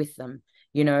carry with them?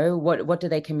 You know, what do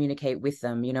they communicate with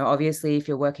them? You know, obviously, if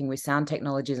you're working with sound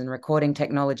technologies and recording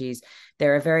technologies,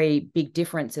 there are very big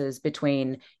differences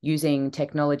between using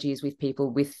technologies with people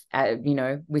with, you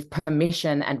know, with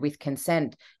permission and with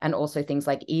consent, and also things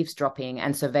like eavesdropping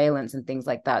and surveillance and things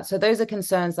like that. So those are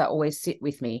concerns that always sit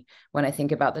with me when I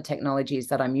think about the technologies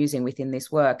that I'm using within this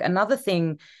work. Another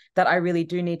thing that I really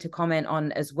do need to comment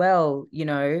on as well, you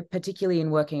know, particularly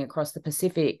in working across the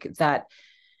Pacific, that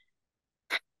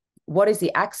what is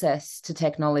the access to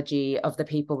technology of the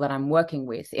people that I'm working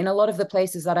with? In a lot of the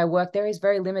places that I work, there is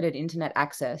very limited internet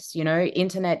access. You know,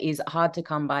 internet is hard to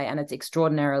come by and it's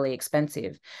extraordinarily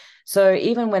expensive. So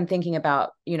even when thinking about,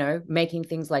 you know, making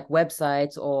things like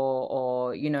websites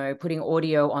or you know, putting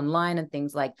audio online and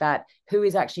things like that, who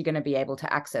is actually going to be able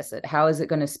to access it? How is it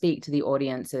going to speak to the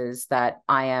audiences that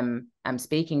I am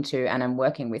speaking to and I'm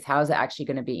working with? How is it actually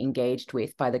going to be engaged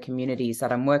with by the communities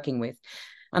that I'm working with?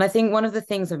 And I think one of the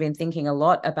things I've been thinking a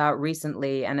lot about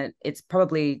recently, and it's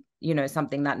probably, you know,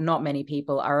 something that not many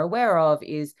people are aware of,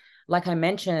 is like I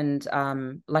mentioned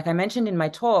in my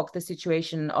talk, the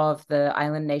situation of the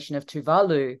island nation of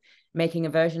Tuvalu making a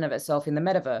version of itself in the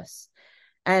metaverse.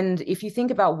 And if you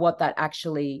think about what that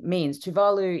actually means,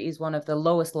 Tuvalu is one of the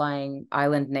lowest lying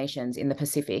island nations in the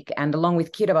Pacific, and along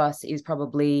with Kiribati is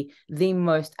probably the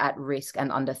most at risk and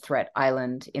under threat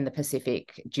island in the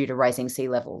Pacific due to rising sea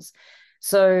levels.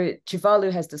 So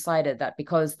Tuvalu has decided that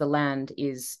because the land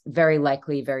is very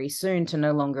likely very soon to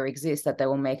no longer exist, that they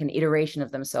will make an iteration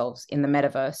of themselves in the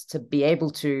metaverse to be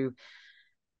able to,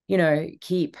 you know,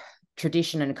 keep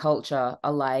tradition and culture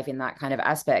alive in that kind of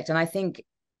aspect. And I think,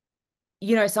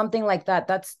 you know, something like that,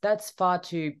 that's far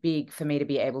too big for me to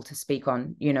be able to speak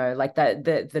on, you know, like that,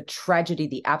 the tragedy,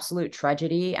 the absolute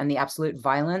tragedy and the absolute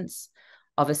violence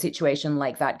of a situation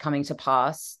like that coming to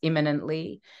pass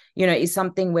imminently, you know, is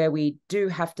something where we do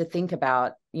have to think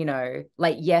about, you know,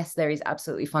 like, yes, there is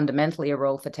absolutely fundamentally a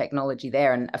role for technology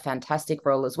there and a fantastic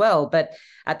role as well. But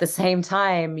at the same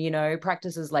time, you know,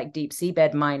 practices like deep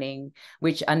seabed mining,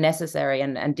 which are necessary,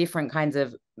 and different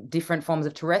forms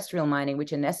of terrestrial mining,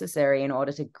 which are necessary in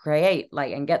order to create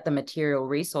and get the material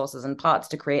resources and parts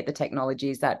to create the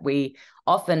technologies that we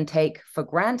often take for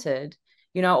granted,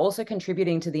 you know, also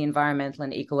contributing to the environmental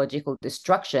and ecological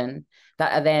destruction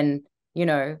that are then, you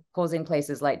know, causing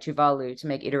places like Tuvalu to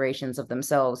make iterations of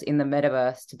themselves in the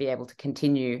metaverse to be able to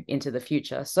continue into the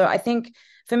future. So I think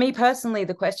for me personally,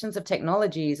 the questions of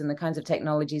technologies and the kinds of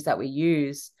technologies that we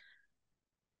use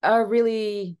are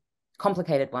really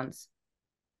complicated ones.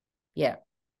 Yeah.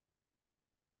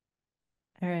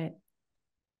 All right.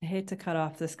 I hate to cut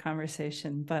off this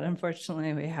conversation, but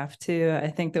unfortunately we have to. I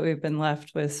think that we've been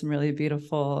left with some really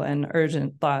beautiful and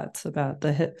urgent thoughts about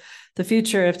the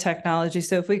future of technology.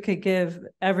 So if we could give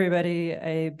everybody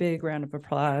a big round of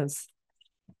applause.